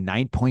Nurse making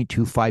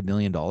 $9.25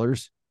 million,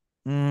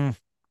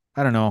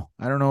 I don't know.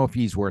 I don't know if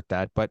he's worth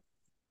that, but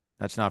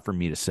that's not for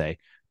me to say.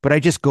 But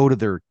I just go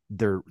to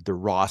their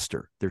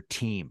roster, their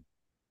team.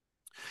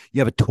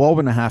 You have a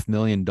 $12.5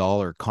 million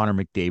Connor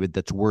McDavid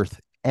that's worth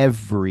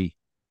every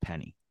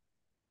penny.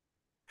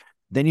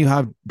 Then you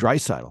have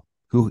Draisaitl,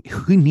 who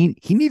he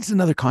needs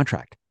another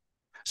contract.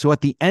 So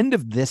at the end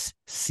of this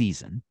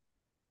season,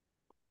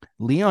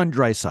 Leon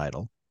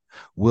Draisaitl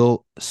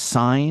will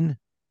sign.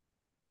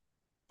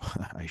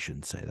 I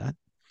shouldn't say that.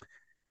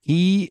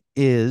 He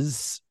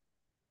is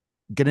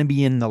going to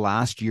be in the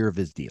last year of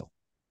his deal.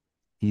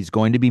 He's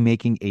going to be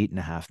making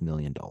 $8.5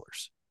 million.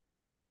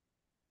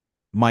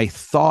 My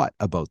thought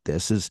about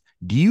this is,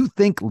 do you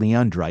think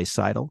Leon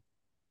Draisaitl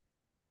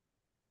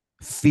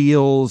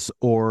feels,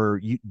 do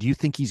you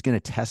think he's going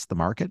to test the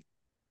market?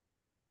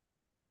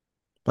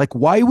 Like,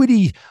 why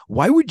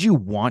would you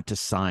want to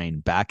sign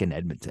back in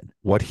Edmonton?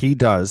 What he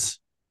does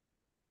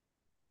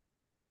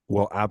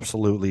will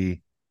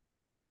absolutely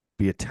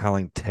be a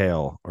telling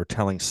tale or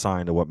telling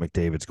sign to what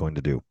McDavid's going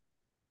to do.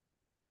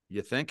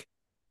 You think?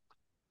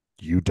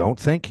 You don't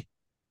think?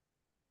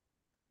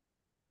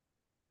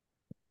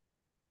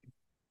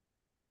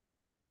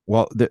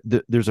 Well,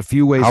 there's a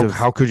few ways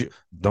how could you?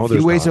 No, there's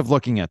few ways not. of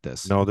looking at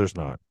this. No, there's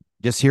not.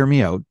 Just hear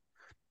me out.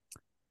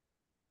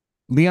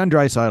 Leon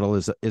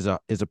Draisaitl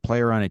is a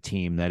player on a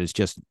team that is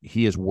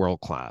he is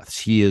world class.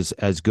 He is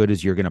as good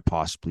as you're going to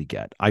possibly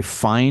get. I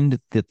find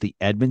that the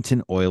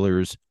Edmonton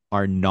Oilers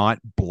are not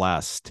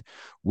blessed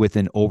with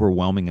an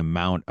overwhelming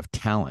amount of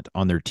talent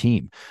on their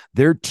team.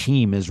 Their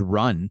team is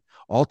run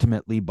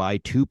ultimately by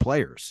two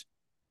players.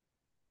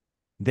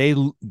 They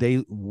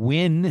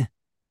win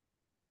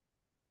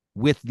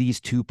with these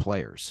two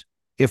players.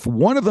 If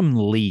one of them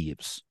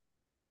leaves,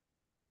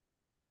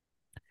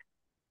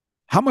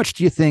 how much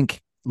do you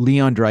think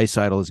Leon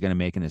Draisaitl is going to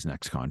make in his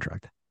next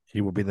contract?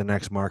 He will be the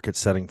next market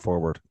setting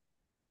forward.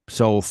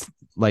 So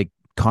like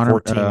Connor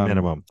 14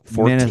 minimum.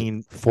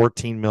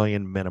 14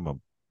 million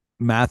minimum.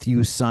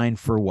 Matthews signed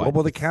for what? What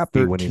will the cap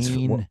be when he's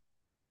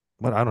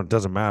what? I don't, it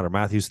doesn't matter.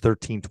 Matthews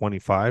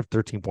 13.25,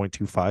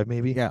 13.25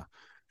 maybe. Yeah.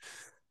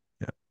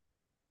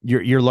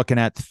 You're looking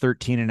at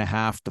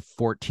 13.5 to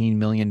 $14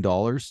 million.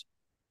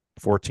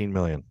 14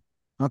 million.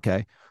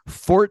 Okay.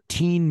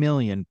 14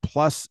 million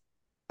plus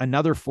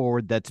another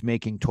forward that's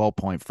making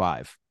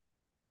 12.5.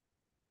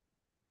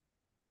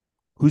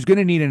 Who's going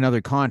to need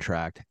another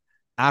contract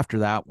after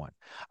that one?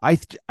 I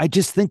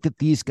just think that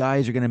these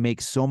guys are going to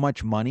make so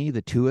much money,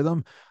 the two of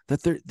them,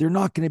 that they're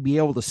not going to be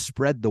able to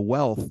spread the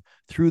wealth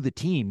through the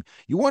team.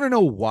 You want to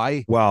know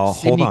why? Well,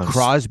 Sidney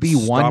Crosby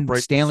won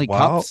Stanley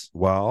Cups?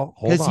 Well,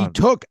 hold on.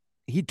 Because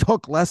he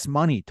took less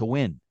money to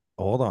win.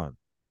 Hold on.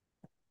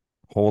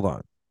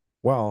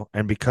 Well,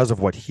 and because of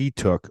what he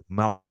took,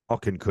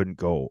 Malkin couldn't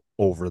go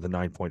over the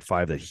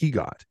 9.5 that he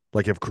got.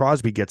 Like if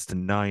Crosby gets to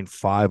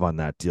 9.5 on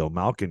that deal,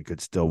 Malkin could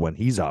still, when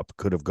he's up,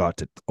 could have got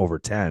to over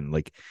 10.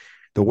 Like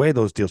the way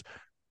those deals,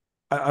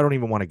 I don't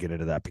even want to get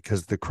into that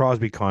because the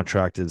Crosby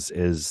contract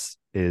is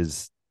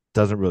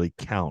doesn't really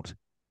count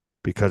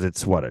because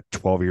it's what, a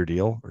 12-year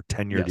deal or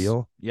 10-year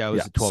deal? Yeah, it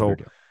was a 12-year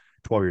deal.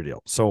 12-year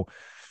deal. So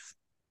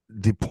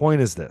the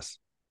point is this,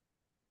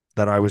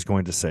 that I was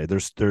going to say,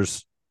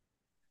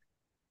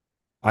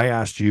 I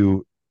asked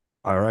you,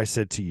 or I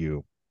said to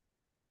you,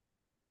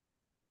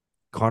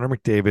 Connor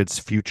McDavid's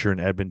future in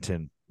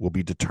Edmonton will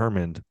be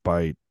determined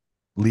by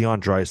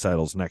Leon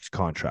Draisaitl's next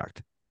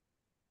contract.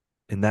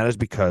 And that is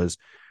because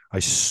I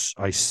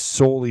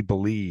solely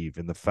believe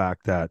in the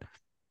fact that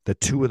the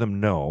two of them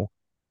know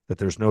that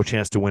there's no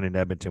chance to win in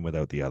Edmonton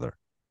without the other.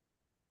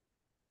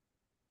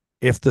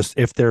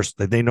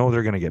 They know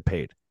they're going to get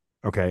paid.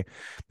 Okay.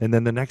 And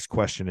then the next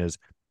question is,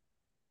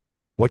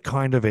 what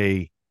kind of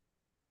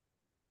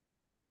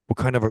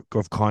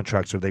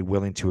contracts are they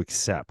willing to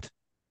accept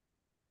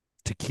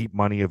to keep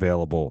money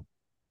available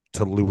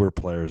to lure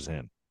players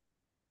in?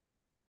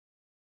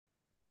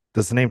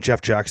 Does the name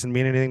Jeff Jackson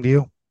mean anything to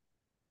you?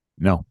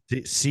 No.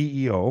 The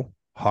CEO,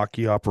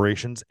 hockey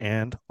operations,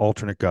 and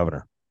alternate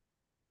governor.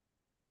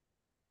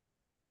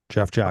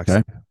 Jeff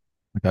Jackson.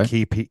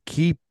 Okay.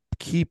 Key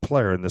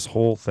player in this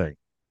whole thing.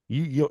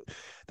 The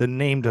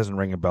name doesn't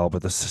ring a bell,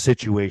 but the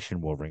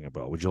situation will ring a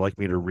bell. Would you like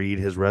me to read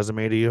his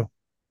resume to you?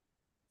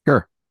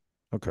 Sure.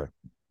 Okay.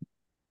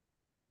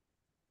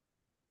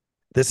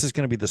 This is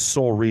going to be the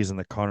sole reason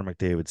that Connor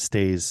McDavid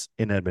stays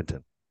in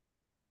Edmonton.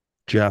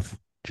 Jeff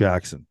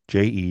Jackson,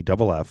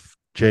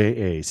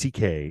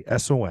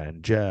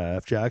 JEFFJACKSON,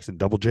 Jeff Jackson,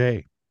 double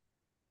J.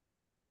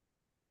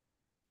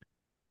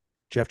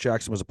 Jeff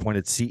Jackson was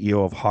appointed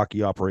CEO of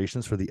hockey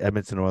operations for the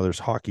Edmonton Oilers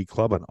Hockey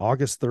Club on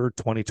August 3rd,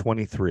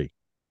 2023.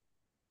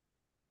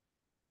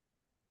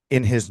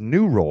 In his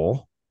new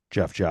role,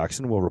 Jeff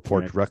Jackson will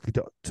report directly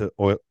to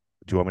Oil.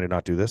 Do you want me to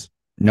not do this?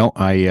 No,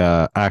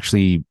 I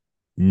actually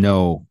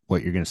know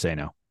what you're going to say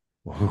now.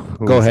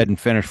 Go ahead and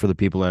finish for the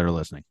people that are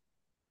listening.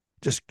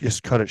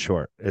 Just cut it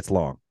short. It's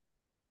long.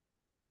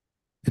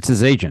 It's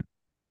his agent.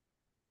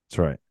 That's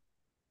right.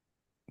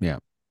 Yeah.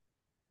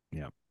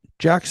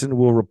 Jackson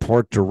will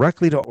report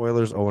directly to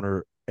Oilers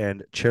owner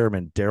and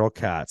chairman Daryl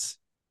Katz.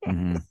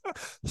 Mm-hmm.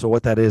 So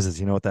what that is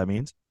you know what that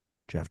means?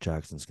 Jeff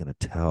Jackson's going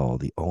to tell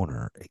the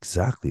owner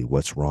exactly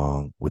what's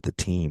wrong with the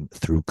team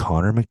through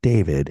Connor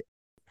McDavid.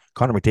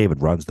 Connor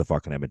McDavid runs the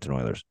fucking Edmonton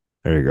Oilers.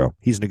 There you go.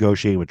 He's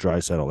negotiating with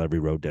Draisaitl every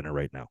road dinner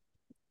right now.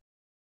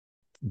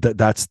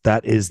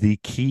 That is the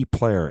key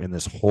player in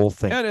this whole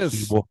thing. That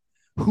is.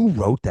 Who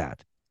wrote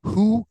that?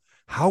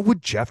 How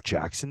would Jeff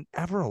Jackson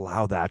ever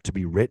allow that to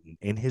be written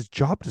in his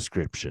job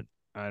description?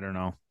 I don't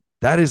know.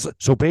 That is,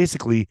 so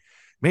basically,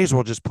 may as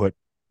well just put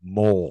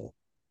mole.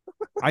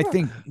 I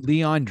think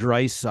Leon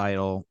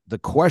Draisaitl, the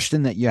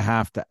question that you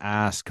have to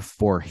ask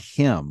for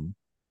him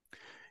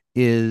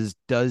is,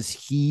 does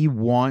he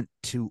want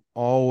to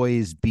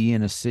always be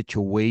in a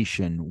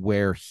situation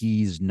where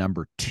he's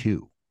number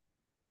 2?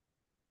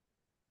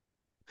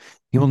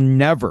 He will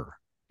never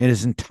in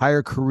his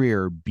entire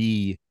career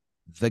be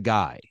the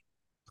guy.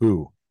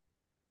 Who?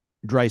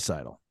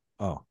 Draisaitl.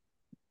 Oh.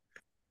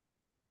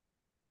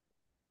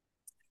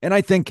 And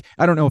I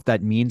don't know if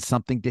that means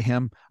something to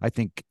him. I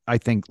think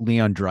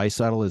Leon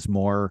Draisaitl is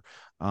more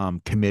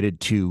committed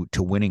to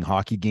winning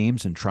hockey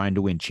games and trying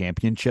to win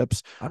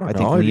championships. I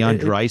think Leon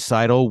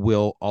Draisaitl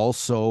will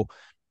also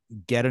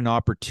get an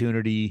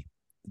opportunity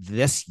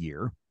this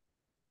year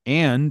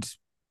and,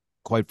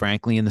 quite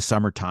frankly, in the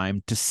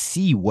summertime, to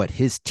see what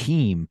his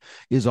team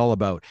is all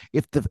about.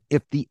 If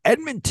the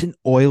Edmonton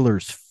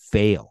Oilers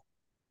fail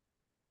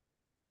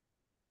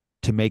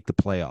to make the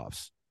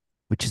playoffs,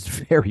 which is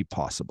very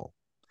possible,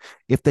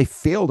 if they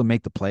fail to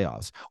make the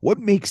playoffs, what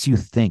makes you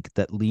think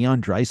that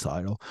Leon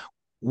Draisaitl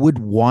would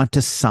want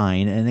to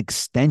sign an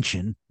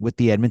extension with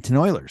the Edmonton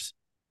Oilers?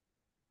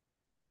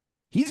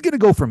 He's going to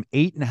go from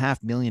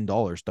 $8.5 million to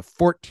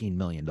 $14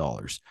 million.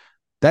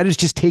 That is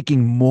just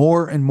taking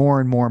more and more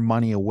and more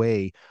money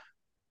away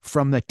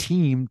from the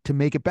team to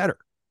make it better.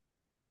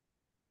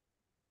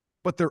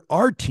 But there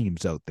are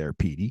teams out there,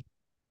 Petey,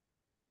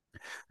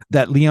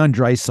 that Leon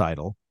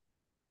Draisaitl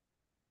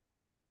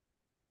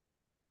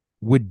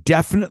would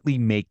definitely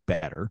make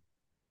better.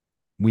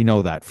 We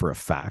know that for a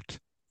fact.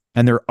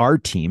 And there are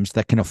teams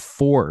that can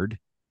afford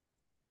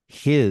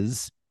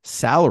his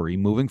salary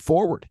moving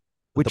forward,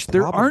 which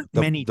there aren't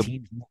many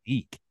teams in the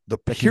league.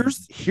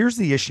 Here's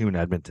the issue in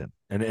Edmonton,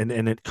 and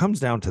it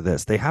comes down to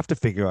this. They have to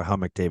figure out how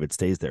McDavid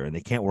stays there, and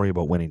they can't worry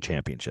about winning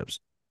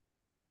championships.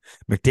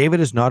 McDavid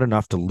is not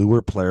enough to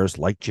lure players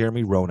like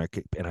Jeremy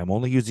Roenick, and I'm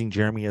only using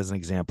Jeremy as an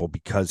example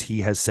because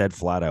he has said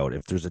flat out,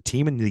 if there's a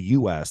team in the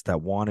U.S.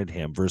 that wanted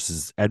him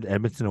versus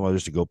Edmonton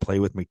Oilers to go play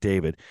with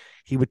McDavid,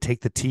 he would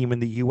take the team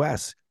in the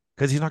U.S.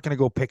 because he's not going to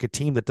go pick a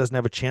team that doesn't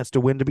have a chance to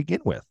win to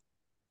begin with.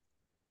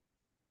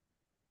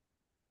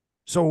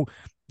 So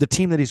the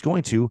team that he's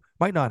going to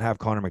might not have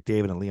Connor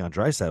McDavid and Leon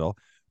Draisaitl,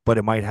 but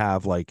it might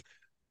have like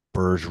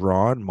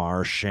Bergeron,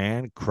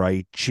 Marchand,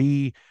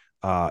 Krejci,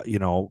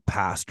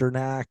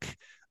 Pasternak,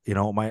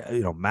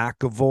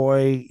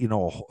 McAvoy,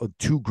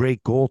 2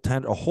 great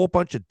goaltenders, a whole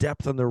bunch of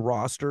depth on their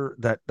roster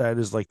that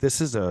is like,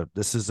 this is a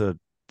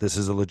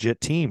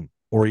legit team.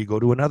 Or you go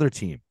to another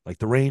team like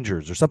the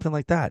Rangers or something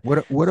like that.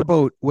 What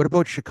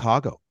about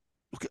Chicago?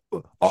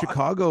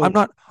 Chicago.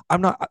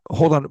 I'm not.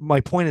 Hold on.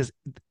 My point is,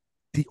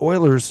 the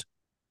Oilers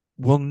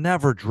will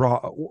never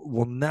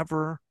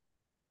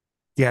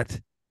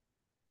get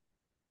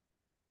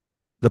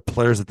the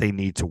players that they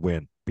need to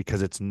win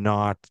because it's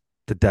not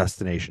the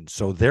destination.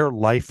 So their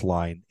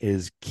lifeline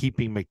is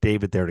keeping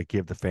McDavid there to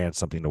give the fans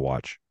something to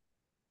watch.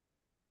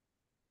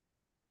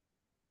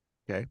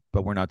 Okay,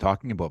 but we're not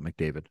talking about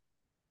McDavid.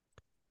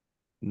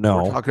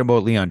 No, we're talking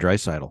about Leon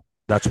Draisaitl.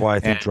 That's why I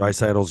think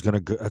Draisaitl's going to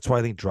go. That's why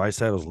I think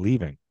Draisaitl's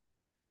leaving.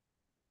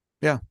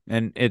 Yeah,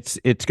 and it's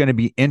going to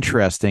be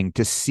interesting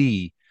to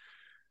see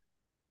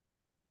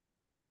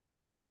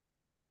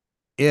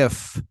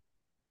if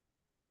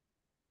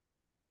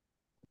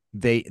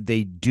they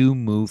do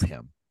move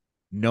him,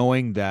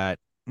 knowing that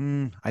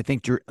I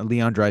think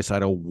Leon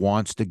Draisaitl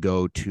wants to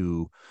go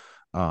to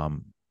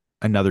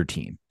another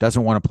team,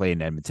 doesn't want to play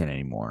in Edmonton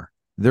anymore.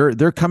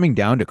 They're coming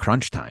down to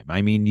crunch time.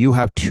 I mean, you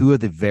have 2 of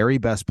the very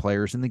best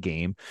players in the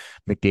game,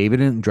 McDavid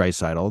and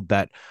Draisaitl,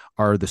 that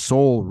are the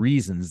sole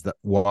reasons that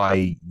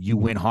why you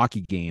win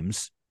hockey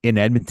games in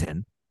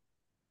Edmonton.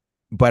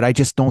 But I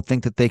just don't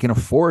think that they can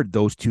afford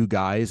those 2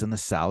 guys and the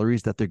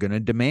salaries that they're going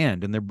to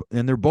demand,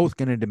 and they're both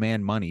going to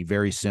demand money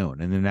very soon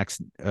in the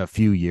next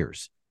few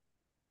years.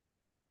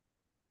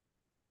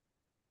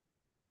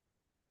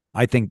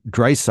 I think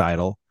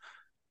Draisaitl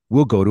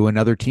will go to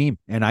another team.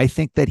 And I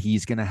think that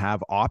he's going to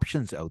have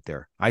options out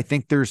there. I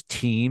think there's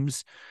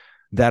teams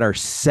that are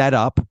set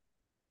up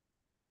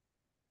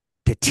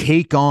to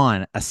take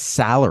on a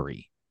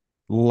salary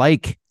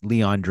like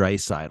Leon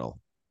Draisaitl.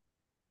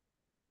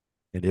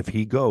 And if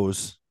he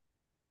goes,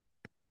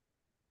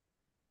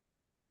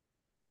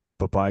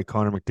 bye-bye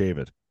Connor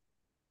McDavid.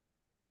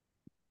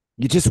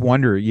 You just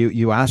wonder,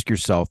 you ask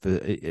yourself,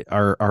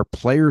 are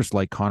players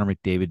like Connor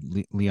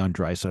McDavid, Leon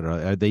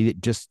Draisaitl, are they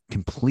just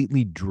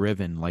completely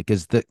driven? Like,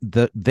 is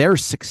their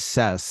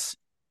success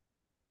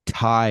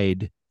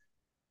tied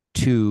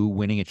to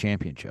winning a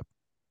championship?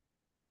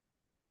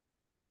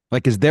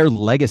 Like, is their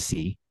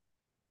legacy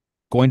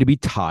going to be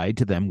tied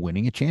to them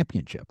winning a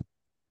championship?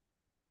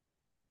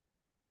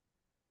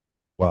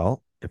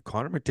 Well, if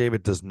Connor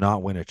McDavid does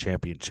not win a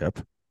championship,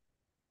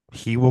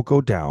 he will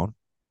go down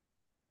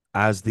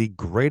as the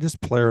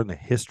greatest player in the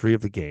history of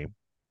the game,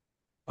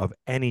 of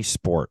any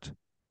sport,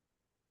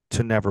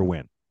 to never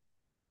win.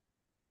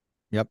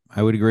 Yep,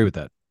 I would agree with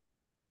that.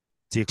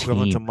 It's the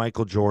equivalent to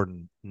Michael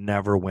Jordan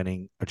never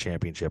winning a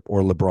championship,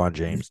 or LeBron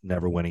James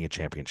never winning a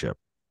championship.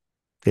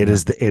 It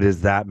is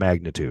that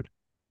magnitude.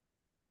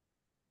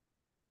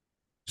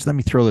 Just let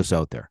me throw this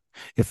out there.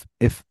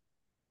 If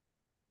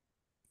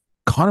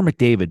Connor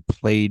McDavid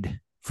played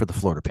for the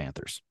Florida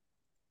Panthers,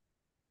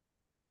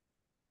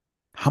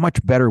 how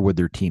much better would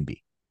their team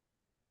be?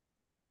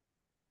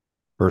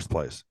 First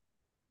place.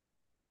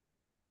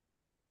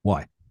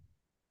 Why?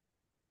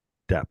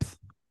 Depth.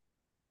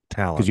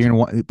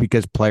 Talent.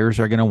 Because players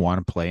are going to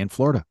want to play in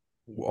Florida.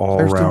 All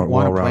players around, don't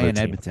want to play in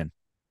team. Edmonton.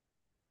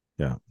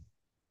 Yeah.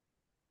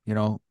 You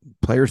know,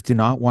 players do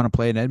not want to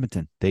play in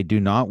Edmonton. They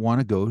do not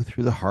want to go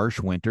through the harsh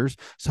winters.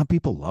 Some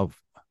people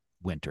love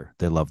winter.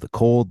 They love the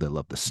cold. They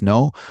love the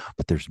snow.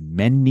 But there's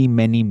many,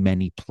 many,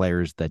 many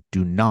players that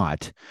do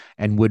not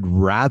and would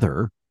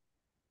rather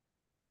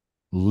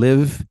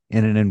live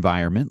in an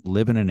environment,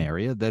 live in an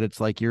area that it's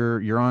like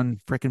you're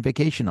on freaking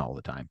vacation all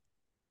the time.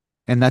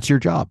 And that's your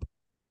job.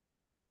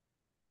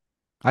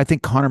 I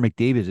think Connor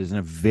McDavid is in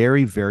a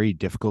very, very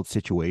difficult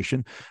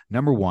situation.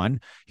 Number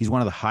one, he's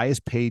one of the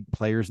highest paid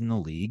players in the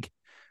league.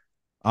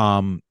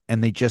 And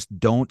they just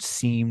don't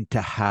seem to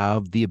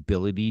have the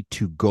ability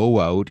to go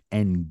out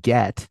and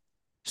get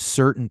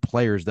certain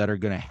players that are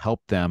going to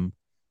help them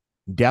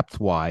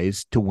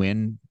depth-wise to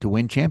win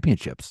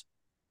championships.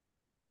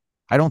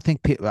 I don't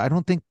think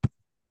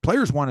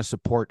players want to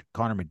support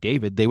Connor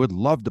McDavid. They would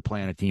love to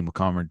play on a team with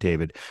Connor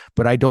McDavid,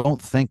 but I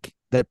don't think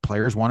that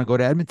players want to go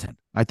to Edmonton.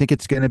 I think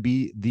it's going to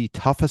be the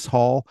toughest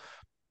haul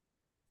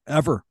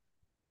ever.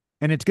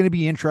 And it's going to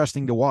be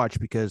interesting to watch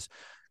because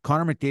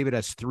Connor McDavid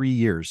has 3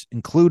 years,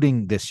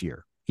 including this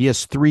year. He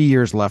has 3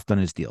 years left on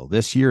his deal,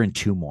 this year and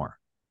 2 more.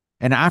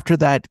 And after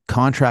that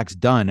contract's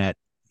done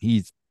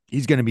he's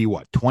going to be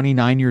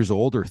 29 years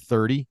old or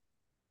 30?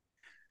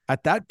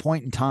 At that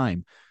point in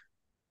time,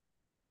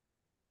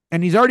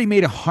 and he's already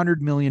made $100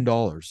 million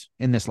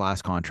in this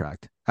last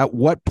contract. At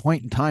what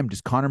point in time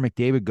does Connor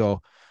McDavid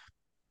go,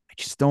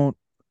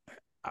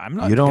 I'm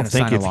not. You don't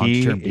think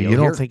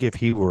if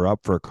he were up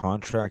for a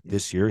contract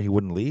this year, he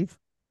wouldn't leave?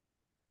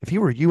 If he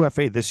were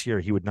UFA this year,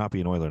 he would not be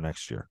an Oiler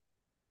next year.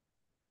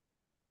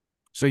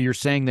 So you're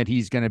saying that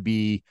he's going to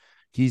be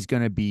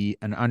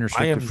an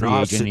unrestricted free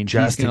agent and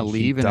he's going to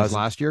leave in his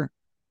last year?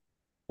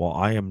 Well,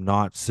 I am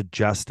not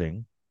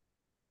suggesting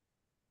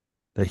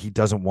that he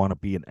doesn't want to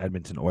be an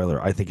Edmonton Oiler.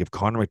 I think if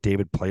Connor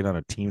McDavid played on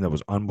a team that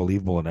was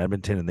unbelievable in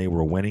Edmonton and they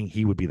were winning,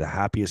 he would be the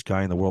happiest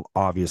guy in the world,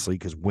 obviously,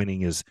 because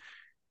winning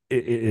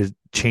it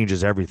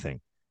changes everything.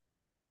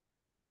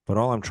 But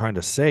all I'm trying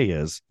to say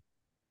is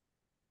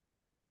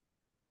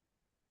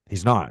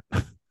he's not.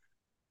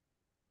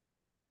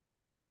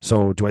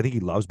 So do I think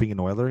he loves being an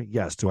Oiler?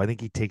 Yes. Do I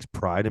think he takes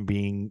pride in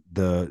being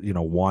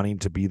wanting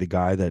to be the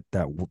guy that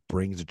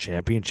brings a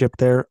championship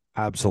there?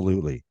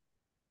 Absolutely.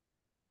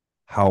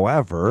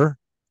 However,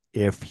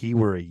 if he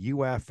were a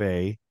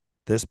UFA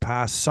this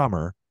past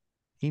summer,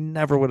 he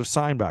never would have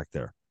signed back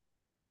there.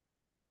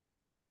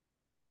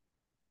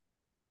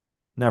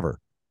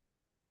 Never.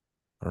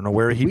 I don't know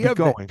where he'd be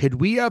going.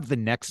 Could we have the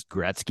next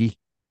Gretzky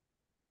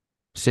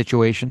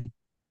situation?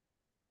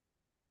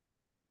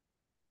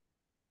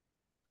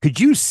 Could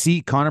you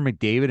see Connor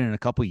McDavid in a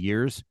couple of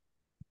years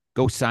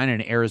go sign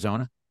in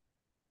Arizona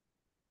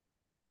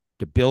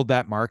to build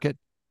that market?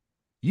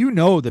 You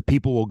know that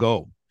people will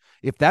go.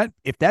 If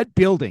that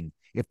building,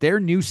 if their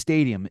new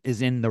stadium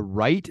is in the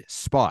right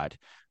spot,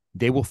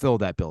 they will fill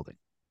that building.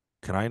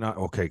 Can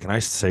I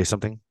say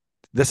something?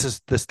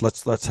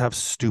 Let's have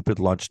stupid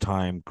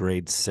lunchtime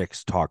grade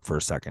 6 talk for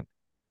a second.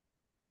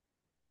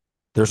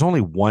 There's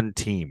only one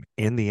team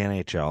in the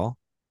NHL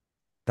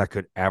that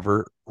could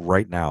ever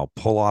right now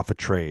pull off a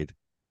trade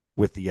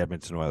with the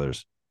Edmonton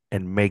Oilers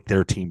and make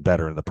their team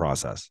better in the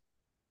process.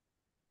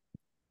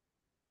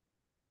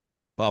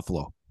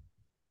 Buffalo.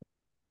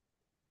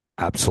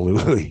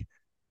 Absolutely.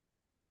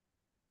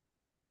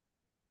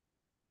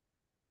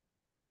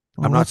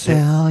 I'm not saying.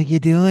 What the hell are you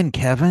doing,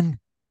 Kevin?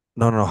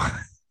 No.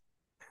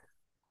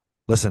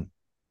 Listen,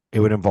 it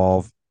would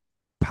involve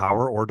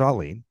Power or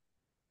Dahlin.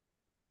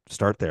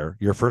 Start there.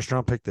 Your first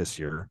round pick this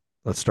year.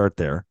 Let's start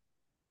there.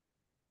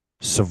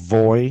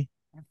 Savoy.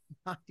 I'm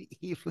not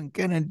even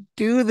gonna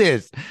do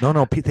this.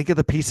 No. Think of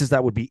the pieces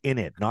that would be in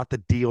it, not the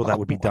deal that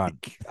would be done.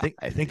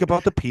 Think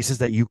about the pieces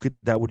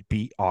that would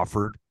be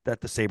offered that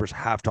the Sabres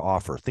have to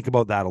offer. Think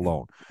about that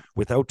alone,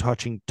 without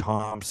touching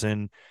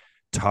Thompson,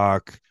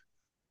 Tuck.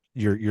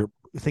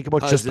 Think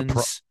about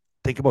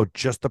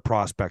just the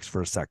prospects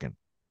for a second.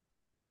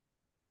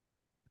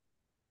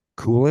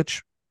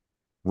 Kulich,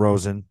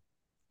 Rosen,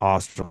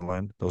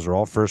 Osterlund. Those are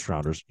all first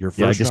rounders. Your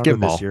first rounder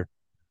this year.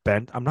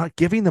 Ben, I'm not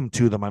giving them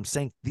to them. I'm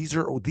saying these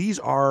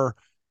are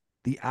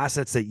the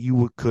assets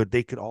that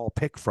they could all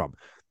pick from.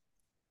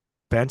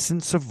 Benson,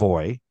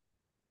 Savoy,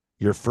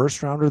 your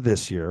first rounder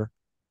this year,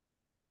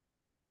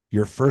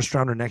 your first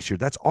rounder next year.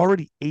 That's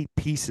already 8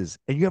 pieces,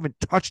 and you haven't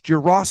touched your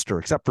roster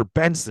except for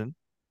Benson.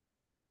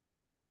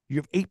 You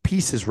have 8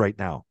 pieces right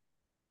now.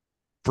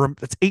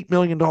 That's $8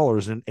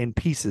 million in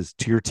pieces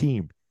to your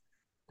team.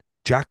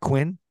 Jack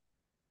Quinn,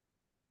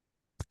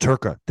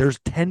 Turca, there's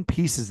 10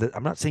 pieces that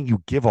I'm not saying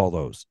you give all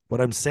those.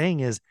 What I'm saying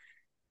is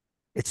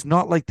it's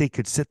not like they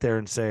could sit there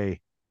and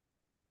say,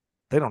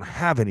 They don't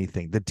have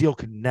anything. The deal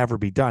could never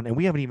be done. And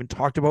we haven't even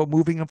talked about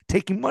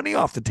taking money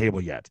off the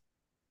table yet.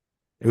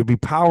 It would be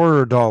Power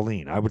or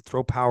Dahlin. I would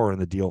throw Power in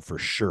the deal for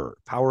sure.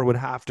 Power would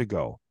have to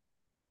go.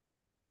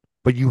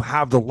 But you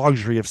have the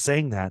luxury of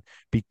saying that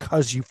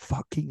because you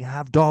fucking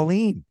have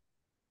Dahlin.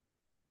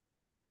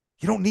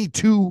 You don't need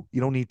two. You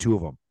don't need two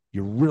of them.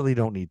 You really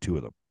don't need two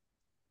of them.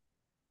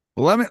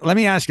 Well, let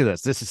me ask you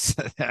this. This is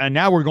and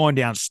now we're going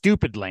down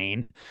stupid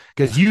lane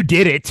because you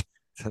did it.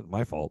 It's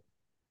my fault.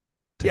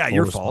 Yeah,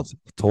 your fault.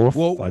 Total.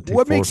 Well,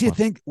 what makes you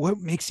think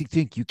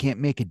you can't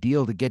make a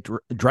deal to get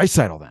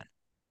Draisaitl then?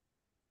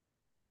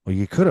 Well,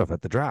 you could have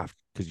at the draft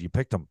because you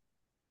picked him.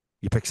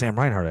 You picked Sam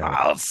Reinhart.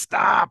 I'll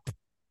stop.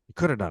 You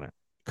could have done it.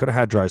 Could have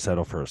had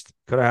Draisaitl first.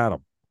 Could have had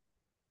him.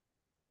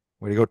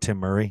 Way to go, Tim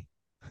Murray.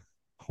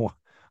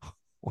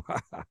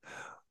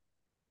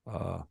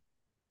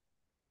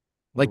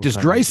 Does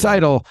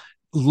Draisaitl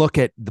look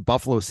at the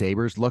Buffalo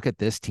Sabres, look at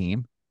this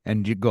team,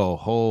 and you go,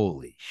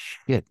 holy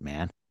shit,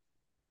 man.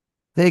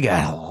 They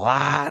got a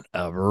lot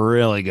of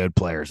really good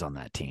players on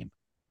that team.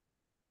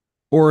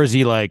 Or is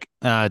he like,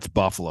 it's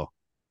Buffalo?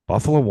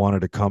 Buffalo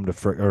wanted to come to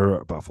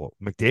Buffalo.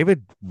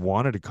 McDavid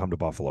wanted to come to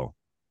Buffalo.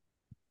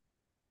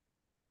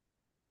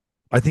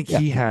 I think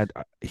he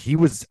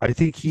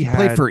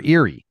played for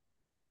Erie.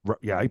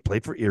 Yeah, he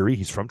played for Erie.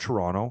 He's from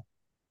Toronto.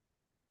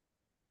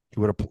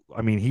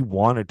 He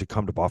wanted to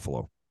come to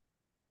Buffalo.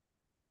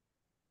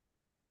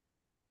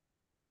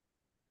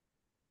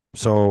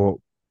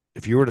 So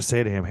if you were to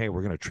say to him, hey,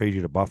 we're going to trade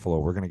you to Buffalo,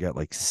 we're going to get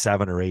like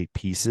 7 or 8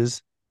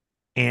 pieces,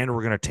 and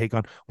we're going to take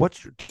on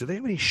do they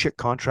have any shit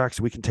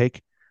contracts we can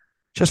take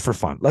just for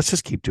fun? Let's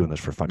just keep doing this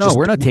for fun. No,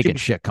 we're not taking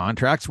shit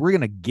contracts. We're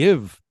going to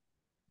give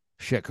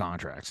shit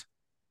contracts.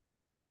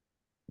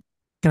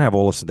 Can have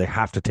Olofsson. They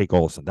have to take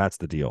Olofsson. That's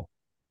the deal.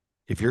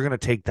 If you're going to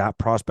take that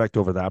prospect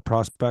over that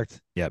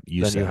prospect, then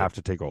you have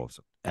to take Olofsson.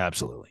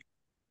 Absolutely.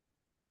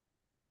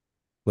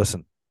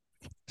 Listen,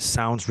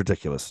 sounds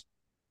ridiculous.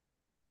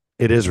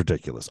 It is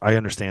ridiculous. I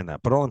understand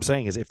that. But all I'm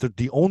saying is if they're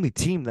the only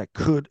team that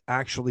could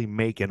actually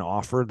make an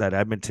offer that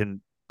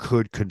Edmonton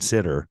could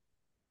consider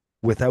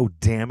without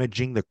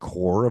damaging the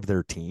core of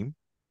their team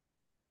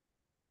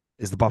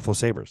is the Buffalo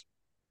Sabres.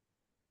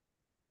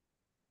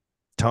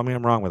 Tell me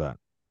I'm wrong with that.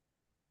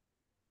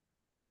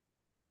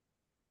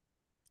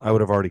 I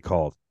would have already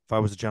called. If I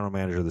was the general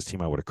manager of this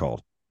team, I would have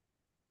called.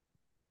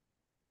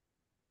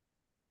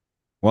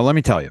 Well, let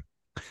me tell you.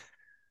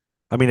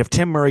 I mean, if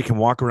Tim Murray can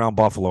walk around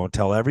Buffalo and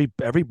tell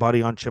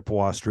everybody on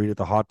Chippewa Street at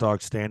the hot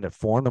dog stand at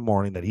 4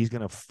 a.m. that he's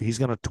gonna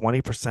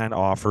 20%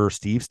 offer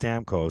Steve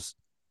Stamkos,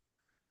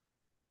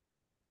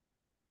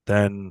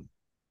 then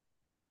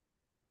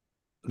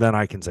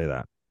I can say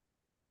that.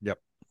 Yep.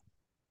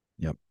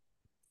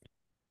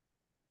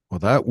 Well,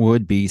 that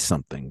would be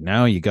something.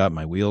 Now you got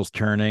my wheels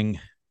turning.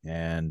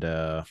 And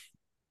that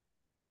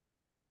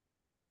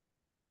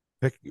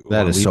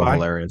is so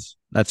hilarious.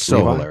 That's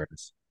so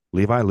hilarious.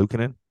 Levi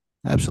Luukkonen?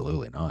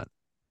 Absolutely not.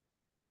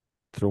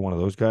 Throw one of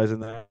those guys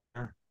in there.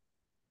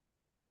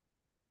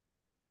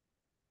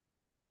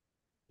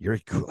 You're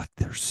cool.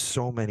 There's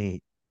so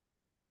many.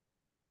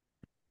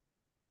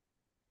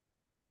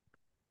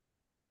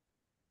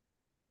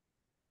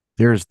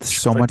 There's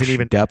so much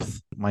depth.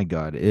 My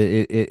God,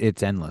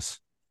 it's endless.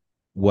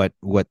 What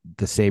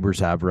the Sabres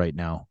have right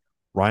now.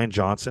 Ryan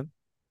Johnson,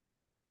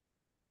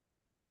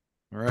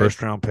 first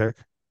round pick.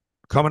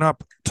 Coming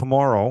up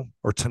tomorrow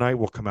or tonight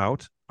will come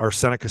out our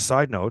Seneca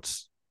side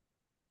notes,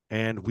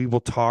 and we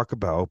will talk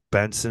about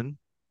Benson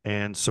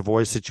and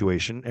Savoy's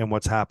situation and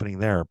what's happening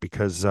there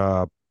because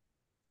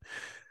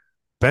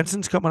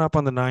Benson's coming up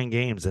on the 9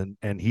 games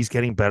and he's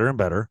getting better and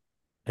better.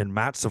 And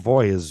Matt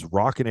Savoy is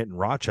rocking it in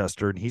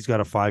Rochester, and he's got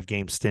a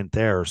 5-game stint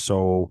there.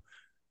 So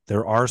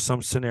there are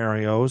some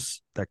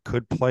scenarios that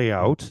could play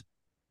out.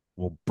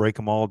 We'll break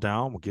them all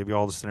down. We'll give you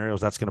all the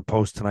scenarios. That's going to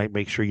post tonight.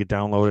 Make sure you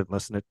download it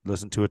and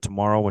listen to it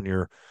tomorrow when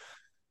you're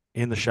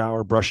in the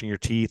shower, brushing your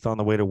teeth, on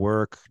the way to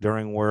work,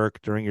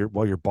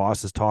 while your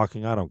boss is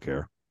talking. I don't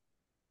care.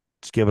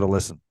 Just give it a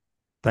listen.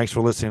 Thanks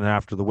for listening to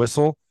After the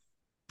Whistle,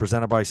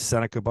 presented by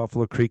Seneca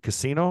Buffalo Creek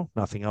Casino.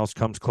 Nothing else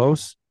comes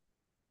close.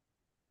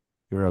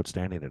 You're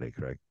outstanding today,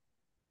 Craig.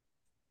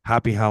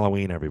 Happy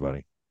Halloween,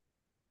 everybody.